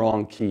one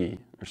wrong key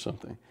or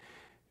something,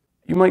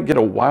 you might get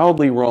a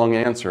wildly wrong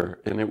answer,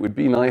 and it would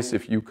be nice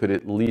if you could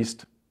at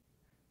least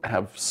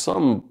have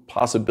some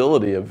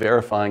possibility of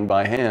verifying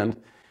by hand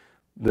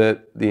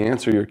that the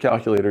answer your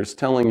calculator is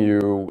telling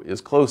you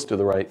is close to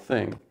the right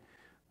thing.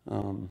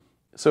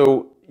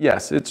 So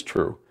yes, it's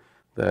true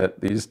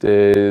that these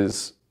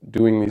days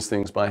doing these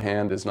things by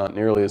hand is not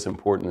nearly as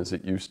important as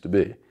it used to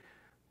be,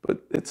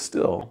 but it's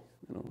still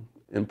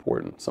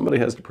important. Somebody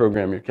has to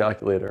program your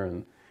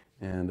calculator,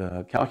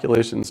 and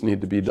calculations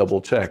need to be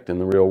double-checked in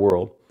the real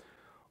world.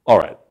 All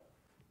right,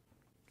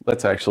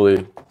 let's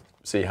actually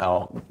see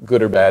how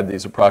good or bad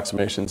these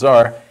approximations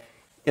are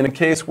in a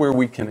case where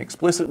we can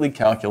explicitly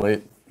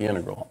calculate the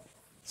integral.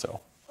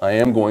 So I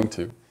am going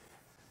to.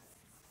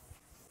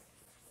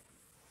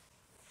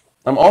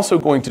 I'm also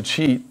going to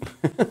cheat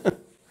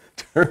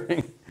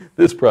during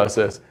this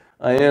process.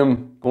 I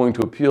am going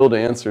to appeal to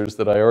answers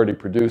that I already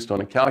produced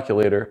on a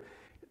calculator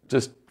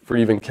just for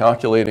even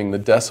calculating the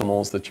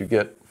decimals that you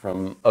get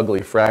from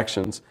ugly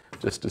fractions,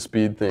 just to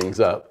speed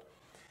things up.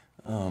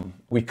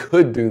 We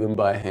could do them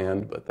by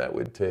hand, but that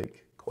would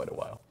take quite a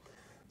while.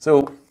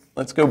 So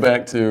let's go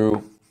back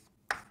to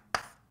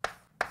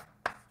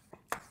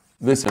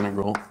this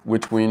integral,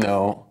 which we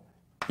know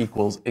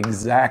equals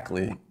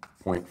exactly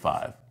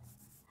 0.5.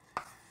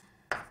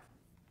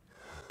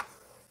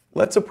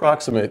 Let's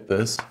approximate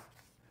this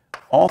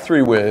all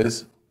three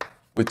ways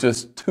with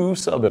just two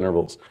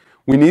subintervals.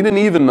 We need an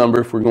even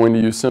number if we're going to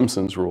use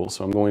Simpson's rule,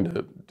 so I'm going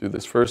to do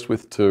this first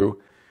with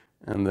 2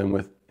 and then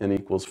with n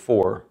equals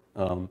 4.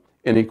 N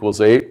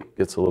equals 8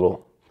 gets a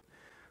little,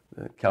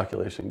 the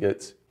calculation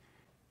gets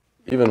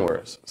even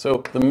worse.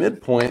 So the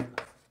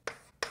midpoint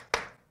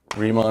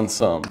Riemann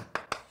sum.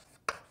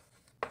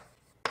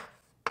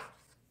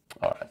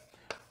 All right.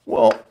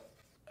 Well,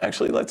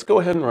 actually, let's go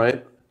ahead and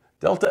write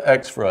delta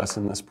x for us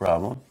in this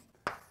problem.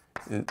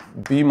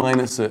 B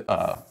minus,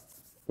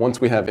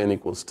 once we have n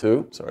equals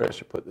 2, sorry, I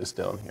should put this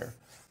down here.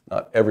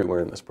 Not everywhere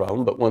in this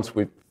problem, but once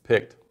we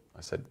picked, I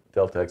said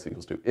delta x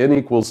equals 2. N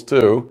equals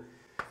 2.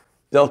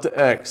 Delta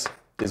x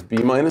is b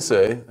minus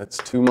a. That's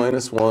 2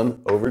 minus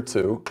 1 over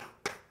 2.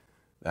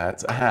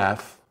 That's a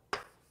half.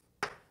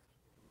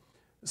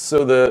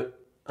 So that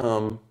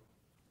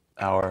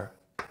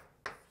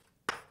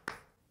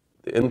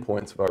the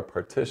endpoints of our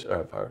partition,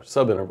 of our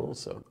subintervals,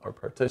 so our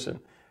partition,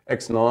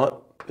 x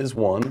naught is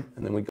 1,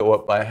 and then we go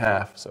up by a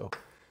half. So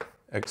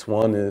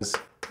x1 is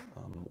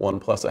 1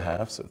 plus a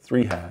half, so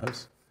 3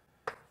 halves.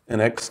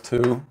 And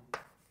x2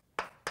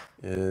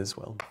 is,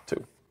 well,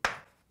 2.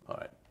 All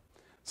right.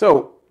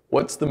 So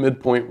what's the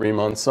midpoint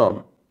Riemann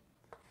sum?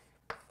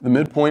 The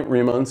midpoint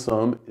Riemann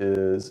sum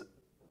is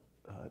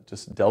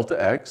just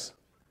delta x.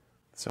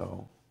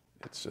 So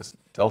it's just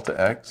delta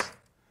x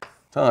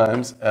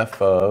times f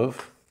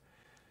of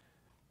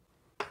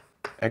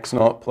x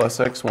naught plus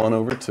x1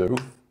 over 2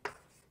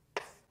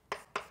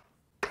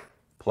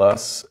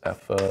 plus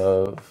f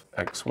of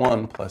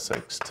x1 plus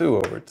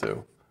x2 over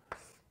 2.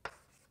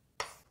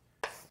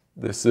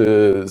 This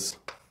is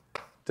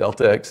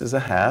delta x is a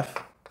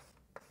half.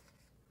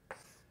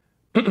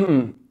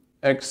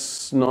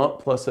 X naught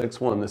plus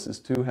x1, this is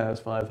 2 halves,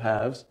 5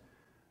 halves.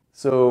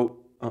 So,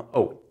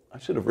 oh, I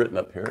should have written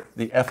up here.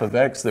 The f of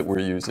x that we're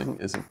using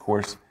is, of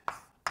course,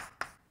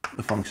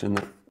 the function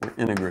that we're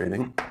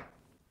integrating.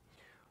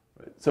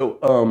 Right.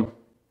 So,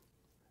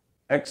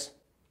 x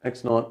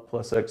naught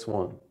plus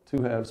x1,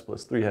 2 halves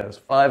plus 3 halves,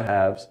 5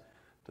 halves,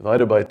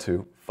 divided by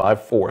 2,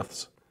 5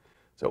 fourths.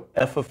 So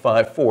f of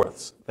 5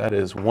 fourths, that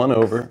is 1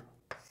 over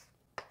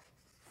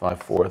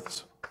 5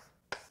 fourths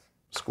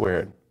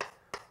squared.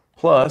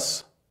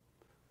 Plus,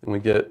 then we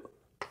get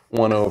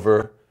 1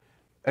 over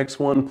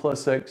x1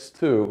 plus x2.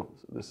 So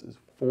this is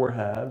 4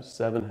 halves,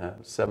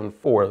 7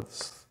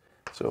 fourths.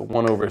 So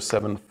 1 over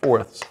 7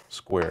 fourths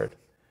squared.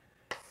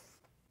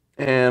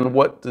 And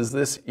what does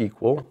this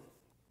equal?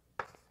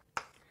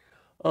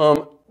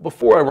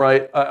 Before I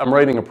write, I'm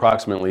writing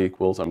approximately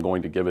equals. I'm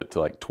going to give it to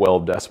like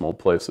 12 decimal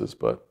places,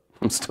 but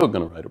I'm still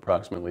going to write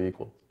approximately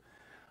equals.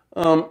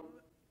 I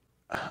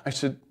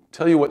should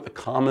tell you what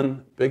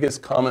the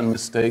biggest common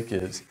mistake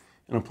is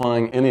in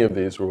applying any of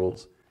these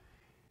rules.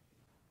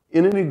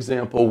 In an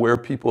example where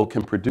people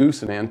can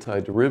produce an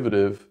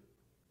antiderivative,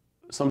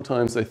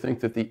 sometimes they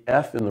think that the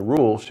f in the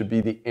rule should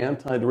be the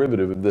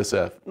antiderivative of this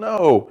f.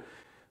 No!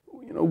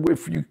 You know,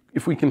 if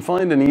we can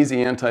find an easy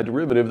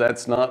antiderivative,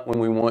 that's not when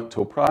we want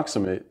to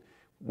approximate.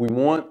 We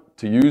want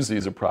to use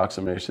these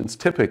approximations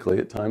typically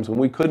at times when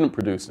we couldn't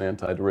produce an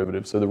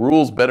antiderivative. So the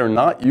rules better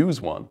not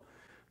use one.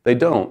 They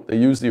don't. They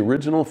use the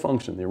original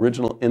function, the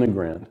original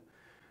integrand.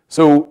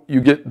 So you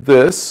get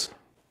this,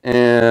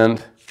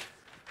 and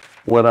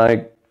what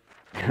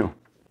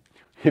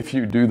if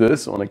you do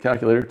this on a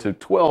calculator to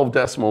 12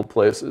 decimal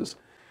places,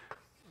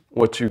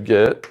 what you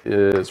get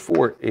is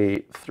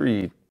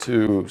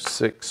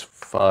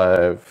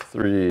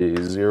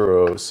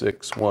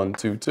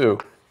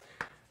 48326530612.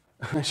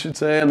 I should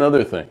say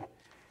another thing.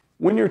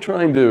 When you're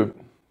trying to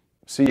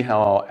see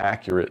how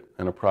accurate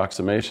an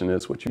approximation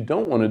is, what you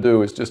don't want to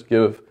do is just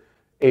give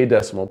a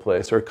decimal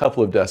place or a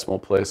couple of decimal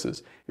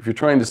places. If you're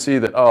trying to see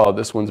that, oh,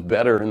 this one's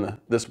better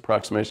this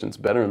approximation's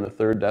better in the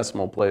 3rd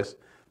decimal place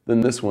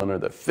than this one, or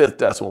the 5th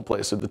decimal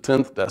place, or the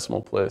 10th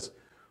decimal place,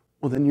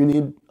 well, then you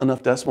need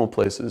enough decimal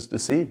places to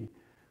see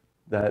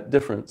that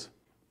difference.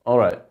 All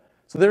right,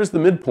 so there's the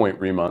midpoint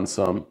Riemann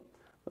sum.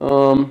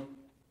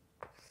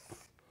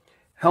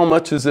 How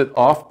much is it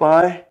off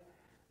by?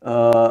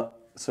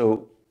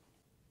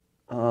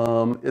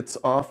 It's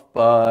off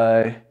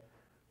by,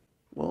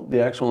 well,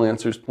 the actual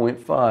answer is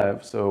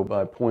 0.5. So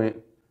by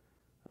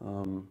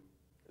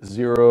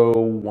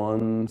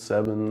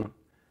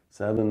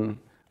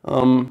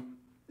 0.0177,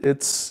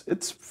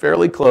 it's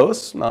fairly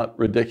close, not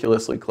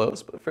ridiculously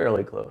close, but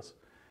fairly close.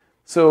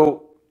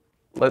 So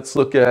let's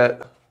look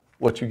at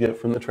what you get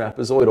from the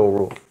trapezoidal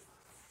rule.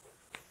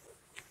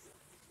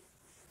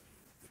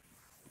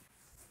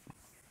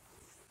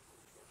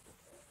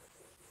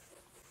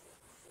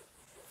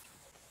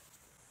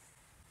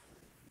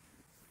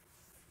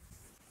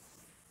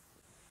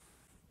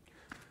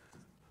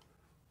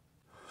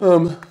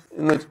 In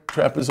the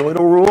trapezoidal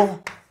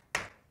rule,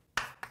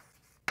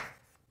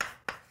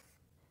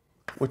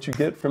 what you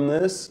get from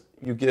this,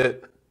 you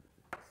get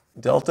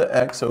delta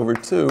x over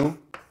 2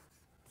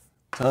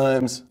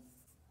 times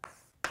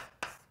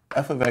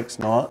f of x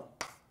naught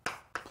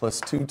plus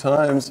 2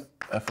 times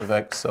f of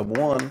x sub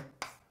 1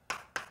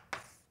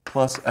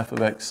 plus f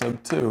of x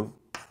sub 2.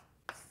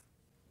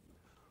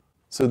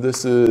 So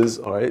this is,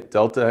 all right,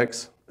 delta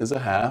x is a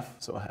half,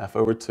 so a half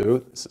over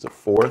 2. This is a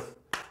fourth.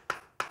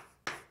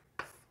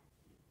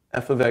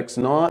 F of x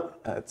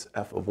naught, that's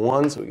f of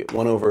 1, so we get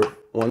 1 over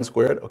 1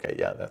 squared. Okay,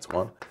 yeah, that's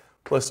 1.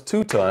 Plus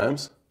 2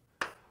 times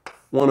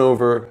 1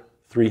 over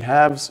 3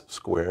 halves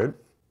squared.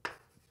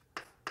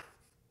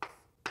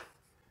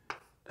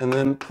 And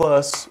then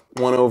plus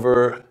 1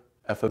 over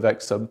f of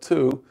x sub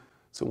 2,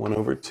 so 1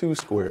 over 2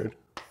 squared.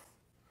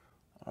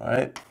 All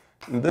right,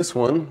 and this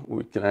one,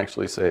 we can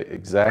actually say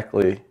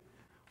exactly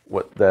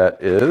what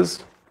that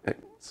is.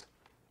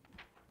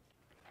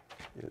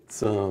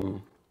 It's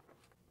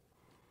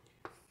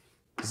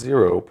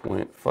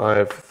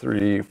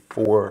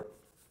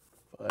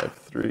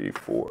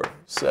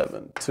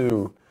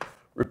 0.5345347,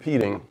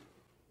 repeating.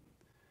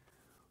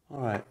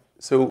 All right,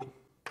 so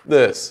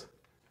this.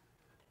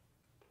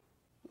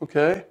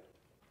 Okay,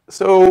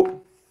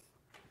 so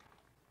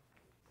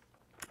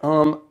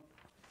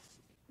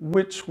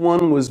which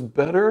one was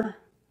better,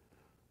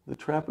 the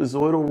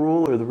trapezoidal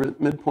rule or the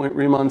midpoint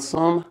Riemann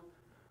sum?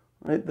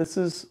 Right, this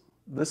is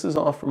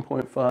off from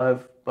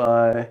 0.5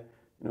 by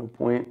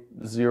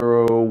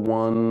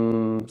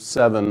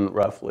 0.017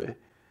 roughly,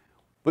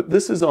 but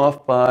this is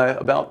off by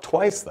about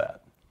twice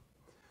that.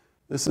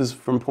 This is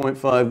from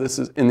 0.5. This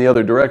is in the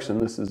other direction.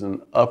 This is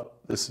an up.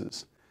 This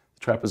is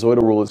the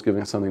trapezoidal rule is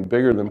giving something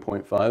bigger than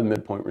 0.5.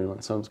 Midpoint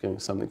Riemann sum is giving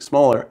something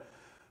smaller,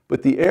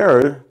 but the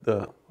error,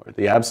 the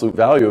absolute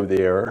value of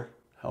the error,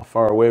 how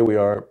far away we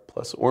are,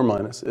 plus or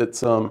minus,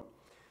 it's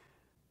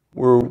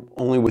we're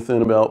only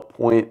within about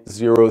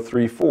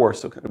 0.034,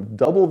 so kind of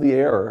double the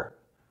error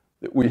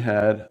that we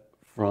had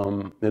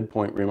from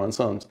midpoint Riemann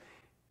sums.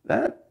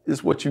 That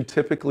is what you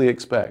typically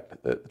expect,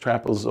 that the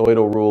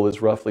trapezoidal rule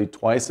is roughly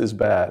twice as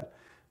bad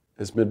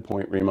as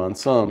midpoint Riemann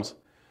sums.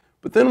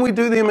 But then we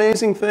do the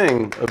amazing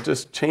thing of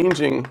just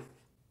changing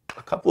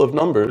a couple of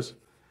numbers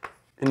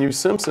and use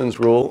Simpson's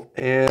rule,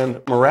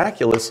 and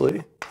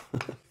miraculously,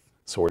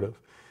 sort of,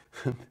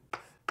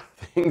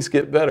 things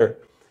get better.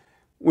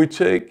 We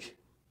take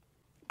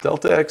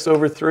delta x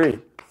over 3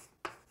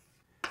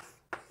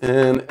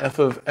 and f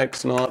of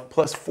x naught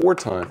plus 4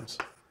 times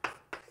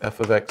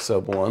f of x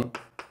sub 1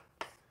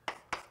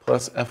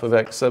 plus f of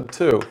x sub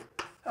 2.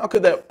 How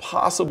could that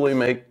possibly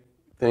make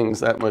things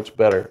that much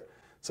better?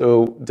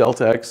 So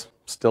delta x,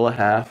 still a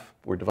half.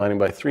 We're dividing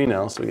by 3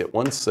 now, so we get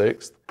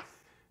 1/6.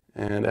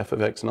 And f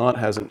of x naught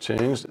hasn't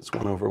changed. It's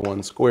 1 over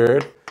 1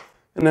 squared.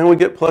 And then we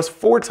get plus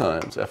 4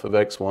 times f of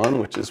x1,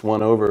 which is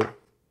 1 over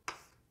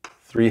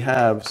 3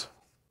 halves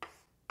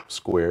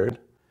squared,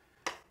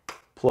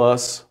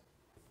 plus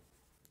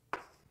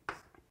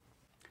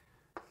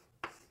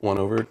 1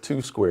 over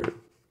 2 squared.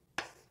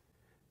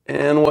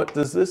 And what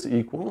does this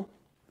equal?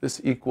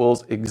 This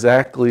equals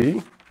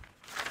exactly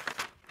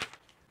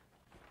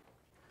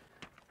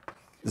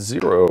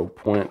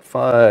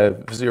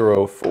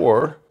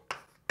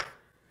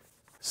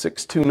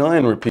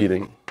 0.504629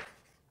 repeating.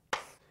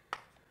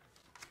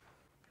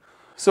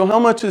 So how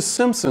much is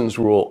Simpson's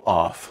rule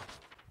off?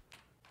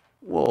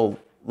 Well,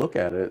 look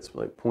at it. It's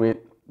like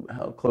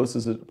how close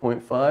is it to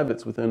 0.5?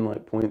 It's within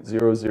like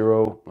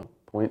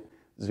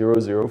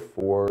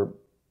 0.004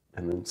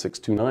 and then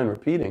 629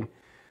 repeating.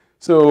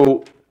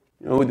 So,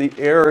 the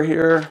error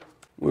here,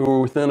 we were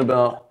within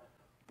about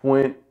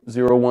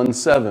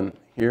 0.017.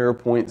 Here,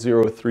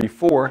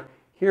 0.034.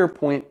 Here,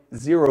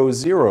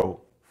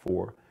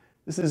 0.004.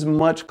 This is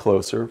much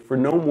closer for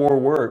no more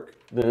work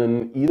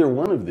than either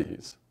one of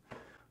these.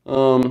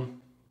 All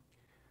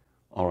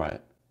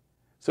right.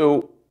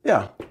 So,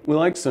 yeah, we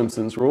like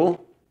Simpson's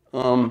rule.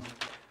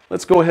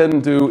 Let's go ahead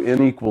and do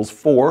n equals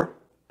 4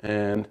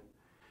 and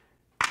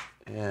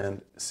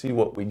see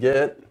what we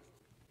get.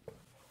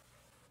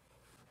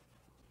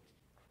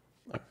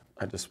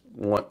 I just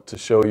want to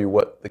show you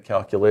what the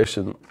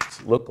calculations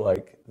look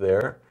like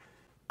there.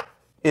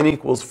 N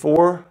equals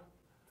 4,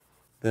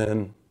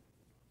 then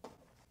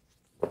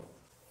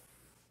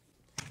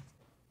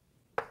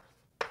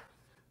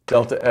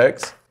delta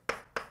x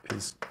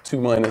is 2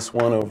 minus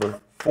 1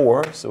 over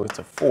 4, so it's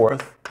a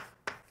fourth.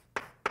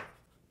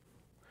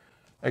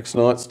 X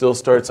naught still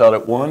starts out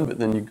at 1, but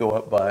then you go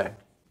up by a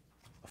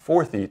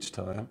fourth each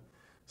time.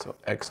 So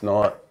x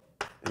naught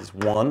is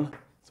 1,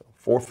 so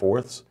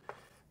 4/4.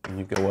 And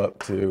you go up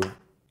to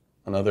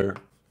another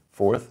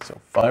fourth,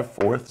 so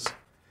 5/4.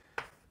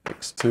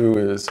 X2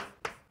 is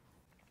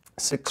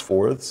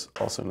 6/4,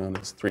 also known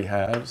as 3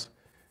 halves.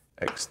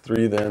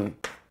 X3 then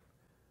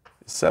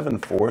is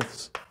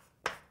 7/4.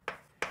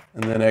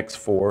 And then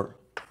X4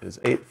 is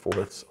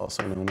 8/4,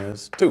 also known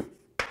as 2.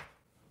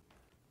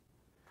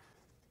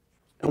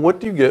 And what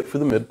do you get for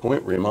the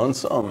midpoint Riemann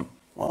sum?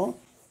 Well,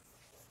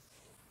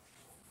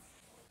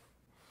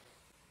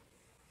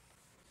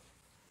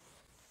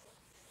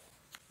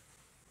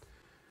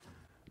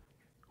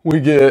 we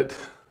get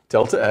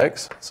delta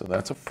x, so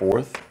that's a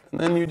fourth, and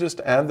then you just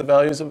add the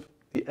values of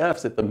the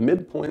f's at the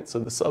midpoints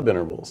of the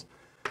subintervals.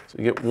 So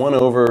you get 1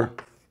 over,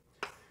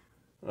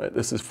 all right,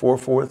 this is 4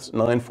 fourths,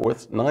 9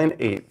 fourths, 9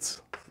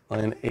 eighths,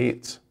 9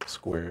 eighths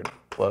squared,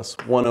 plus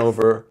 1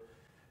 over,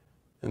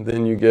 and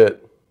then you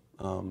get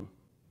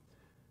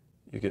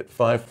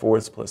 5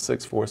 fourths plus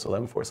 6 fourths,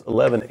 11 fourths,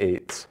 11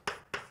 eighths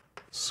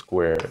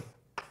squared.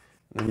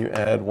 And then you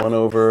add 1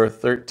 over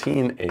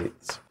 13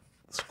 eighths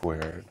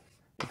squared.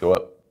 You go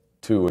up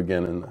 2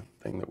 again in the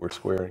thing that we're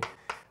squaring,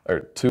 or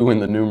 2 in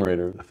the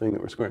numerator of the thing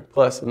that we're squaring,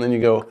 plus, and then you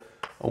go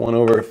 1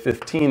 over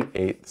 15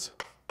 eighths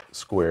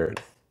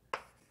squared.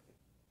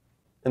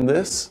 And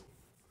this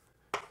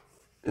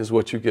is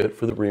what you get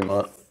for the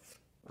Riemann,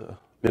 the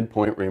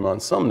midpoint Riemann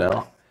sum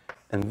now.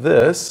 And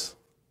this,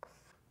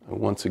 I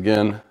once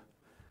again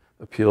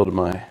appeal to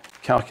my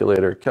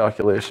calculator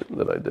calculation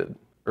that I did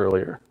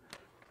earlier,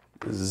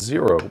 is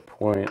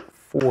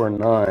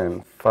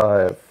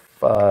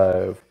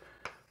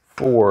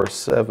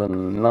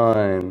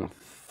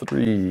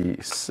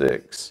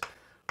 0.49554793648.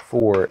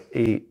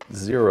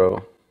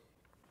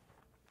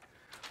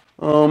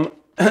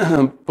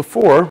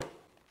 Before,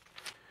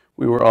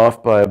 we were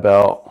off by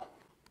about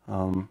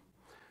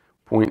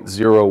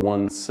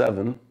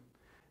 0.017.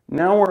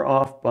 Now we're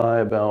off by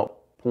about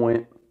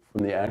from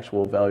the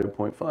actual value of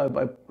 0.5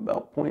 by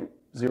about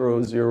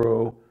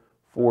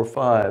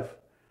 0.0045.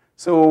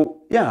 So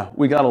yeah,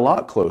 we got a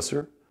lot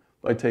closer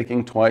by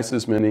taking twice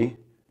as many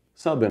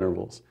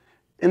subintervals.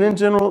 And in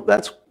general,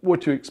 that's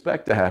what you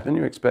expect to happen.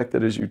 You expect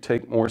that as you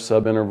take more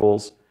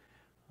subintervals,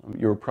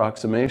 your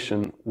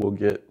approximation will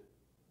get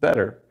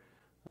better.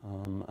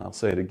 I'll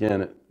say it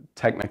again,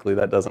 technically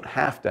that doesn't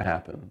have to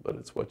happen, but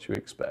it's what you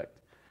expect.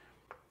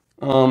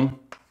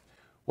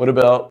 What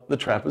about the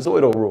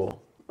trapezoidal rule?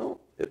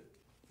 Well, it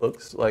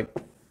looks like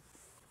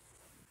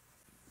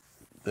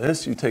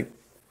this. You take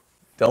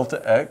delta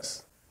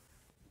x,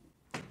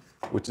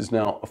 which is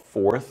now a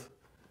fourth,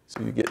 so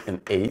you get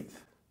an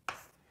eighth,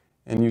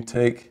 and you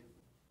take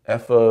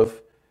f of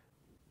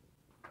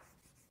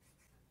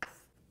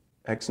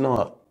x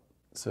naught,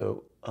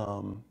 so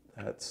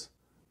that's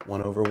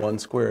 1 over 1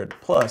 squared,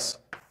 plus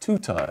 2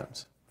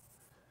 times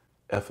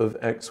f of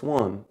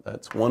x1,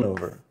 that's 1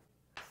 over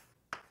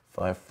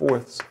 5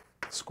 fourths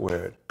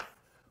squared,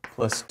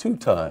 plus 2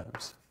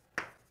 times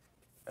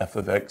f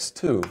of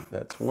x2,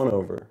 that's 1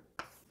 over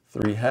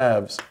 3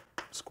 halves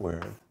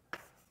squared,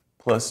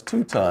 plus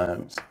 2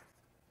 times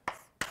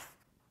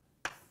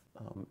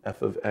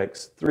f of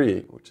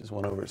x3, which is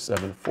 1 over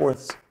 7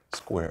 fourths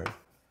squared,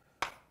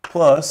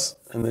 plus,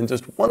 and then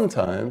just 1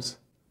 times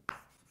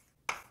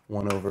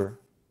 1 over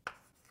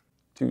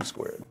 2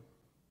 squared.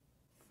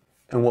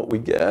 And what we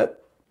get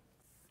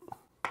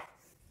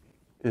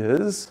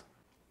is,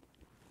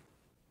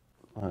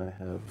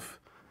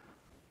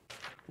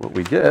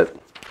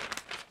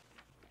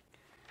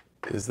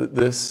 that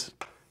this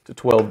to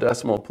 12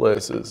 decimal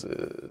places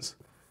is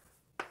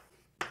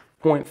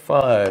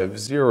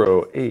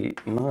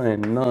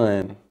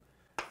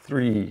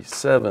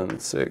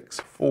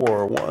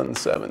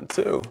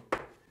 0.508993764172.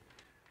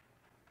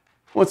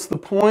 What's the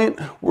point?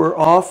 We're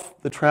off.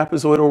 The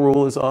trapezoidal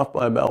rule is off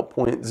by about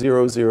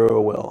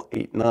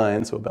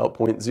 0.0089, so about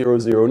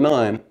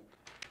 0.009.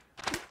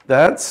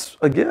 That's,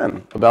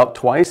 again, about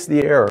twice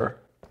the error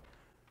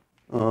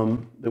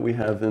that we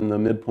have in the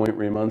midpoint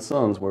Riemann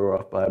sums, where we're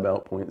off by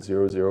about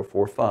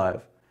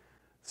 0.0045.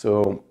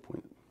 So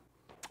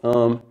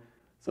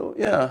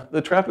yeah,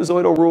 the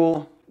trapezoidal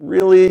rule,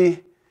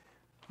 really,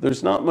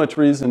 there's not much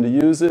reason to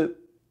use it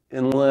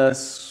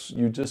unless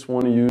you just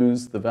want to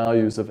use the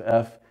values of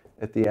f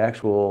at the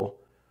actual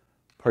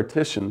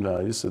partition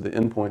values, so the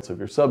endpoints of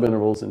your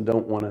subintervals, and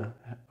don't want to,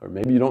 or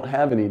maybe you don't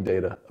have any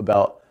data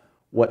about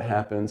what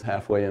happens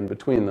halfway in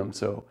between them.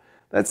 So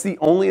that's the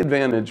only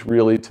advantage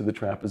really to the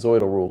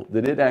trapezoidal rule,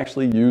 that it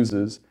actually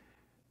uses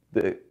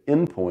the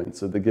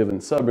endpoints of the given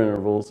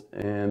subintervals,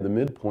 and the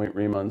midpoint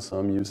Riemann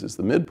sum uses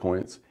the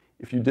midpoints.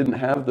 If you didn't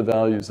have the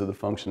values of the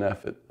function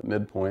f at the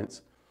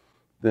midpoints,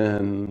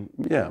 then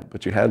yeah,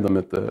 but you had them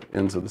at the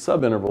ends of the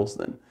subintervals,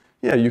 then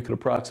yeah, you could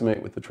approximate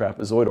with the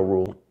trapezoidal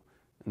rule,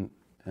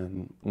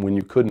 and when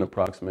you couldn't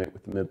approximate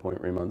with the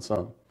midpoint Riemann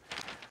sum.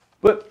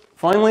 But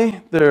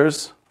finally,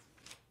 there's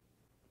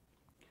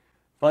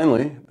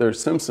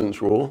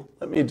Simpson's rule.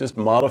 Let me just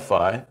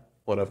modify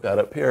what I've got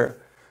up here.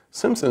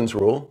 Simpson's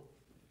rule,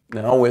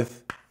 now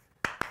with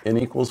n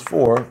equals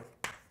 4,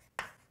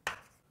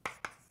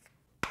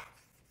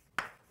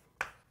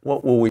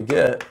 what will we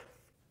get?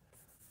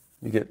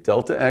 You get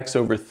delta x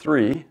over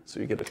 3,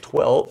 so you get a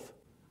 12th.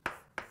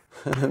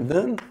 And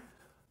then,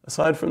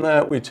 aside from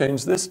that, we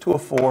change this to a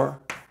 4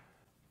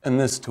 and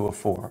this to a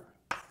 4.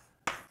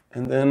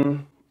 And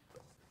then,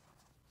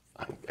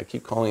 I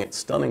keep calling it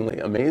stunningly,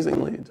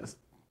 amazingly, just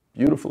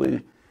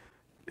beautifully,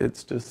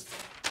 it's just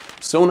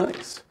so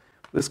nice.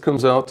 This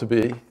comes out to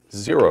be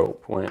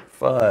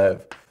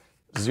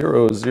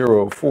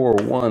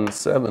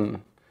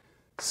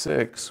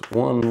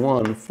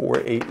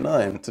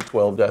 0.500417611,489 to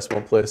 12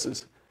 decimal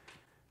places.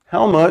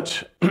 How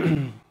much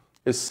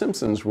is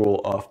Simpson's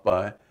rule off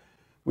by,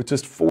 with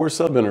just 4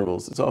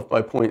 subintervals. It's off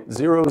by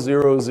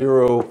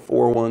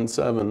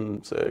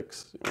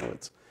 0.0004176. You know,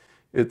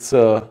 it's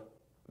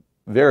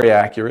very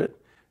accurate.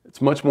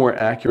 It's much more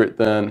accurate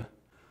than,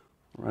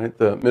 right,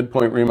 the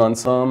midpoint Riemann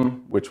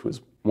sum, which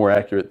was more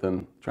accurate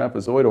than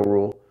trapezoidal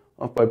rule,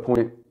 off by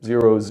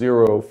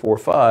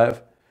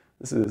 0.0045.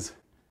 This is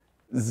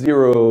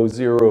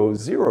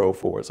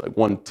 0.0004. It's like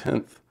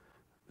 1/10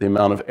 the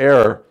amount of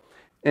error.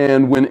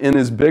 And when n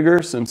is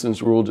bigger,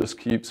 Simpson's rule just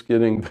keeps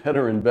getting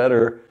better and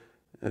better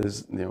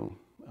as, you know,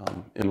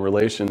 in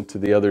relation to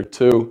the other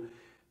two.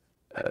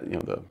 You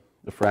know,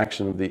 the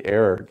fraction of the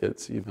error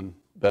gets even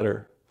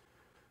better,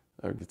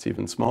 or gets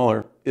even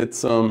smaller.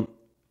 It's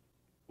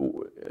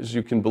as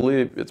you can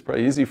believe, it's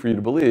probably easy for you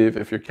to believe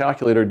if your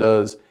calculator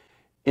does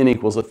n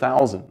equals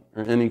 1,000,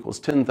 or n equals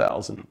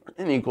 10,000, or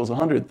n equals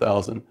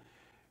 100,000,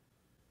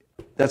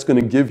 that's going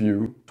to give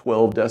you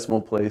 12 decimal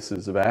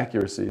places of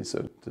accuracy,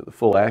 so to the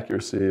full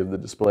accuracy of the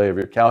display of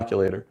your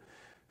calculator.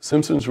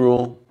 Simpson's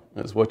rule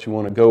is what you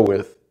want to go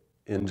with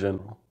in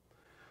general.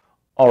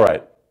 All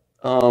right.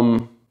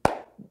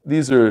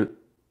 This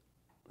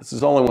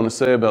is all I want to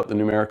say about the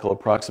numerical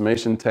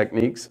approximation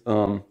techniques.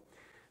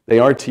 They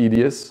are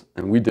tedious,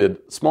 and we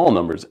did small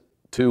numbers,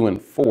 2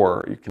 and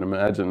 4. You can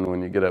imagine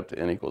when you get up to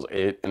n equals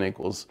 8, n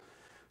equals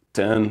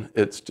 10,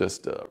 it's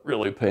just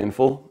really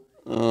painful.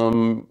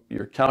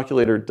 Your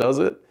calculator does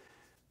it,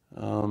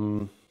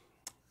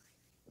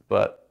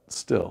 but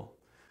still,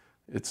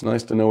 it's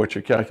nice to know what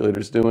your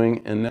calculator's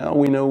doing, and now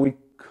we know we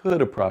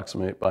could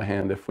approximate by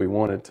hand if we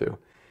wanted to.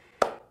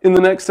 In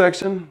the next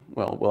section,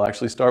 well, we'll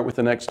actually start with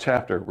the next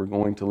chapter. We're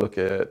going to look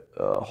at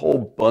a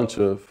whole bunch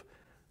of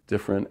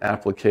different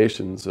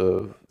applications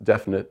of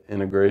definite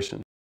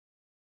integration.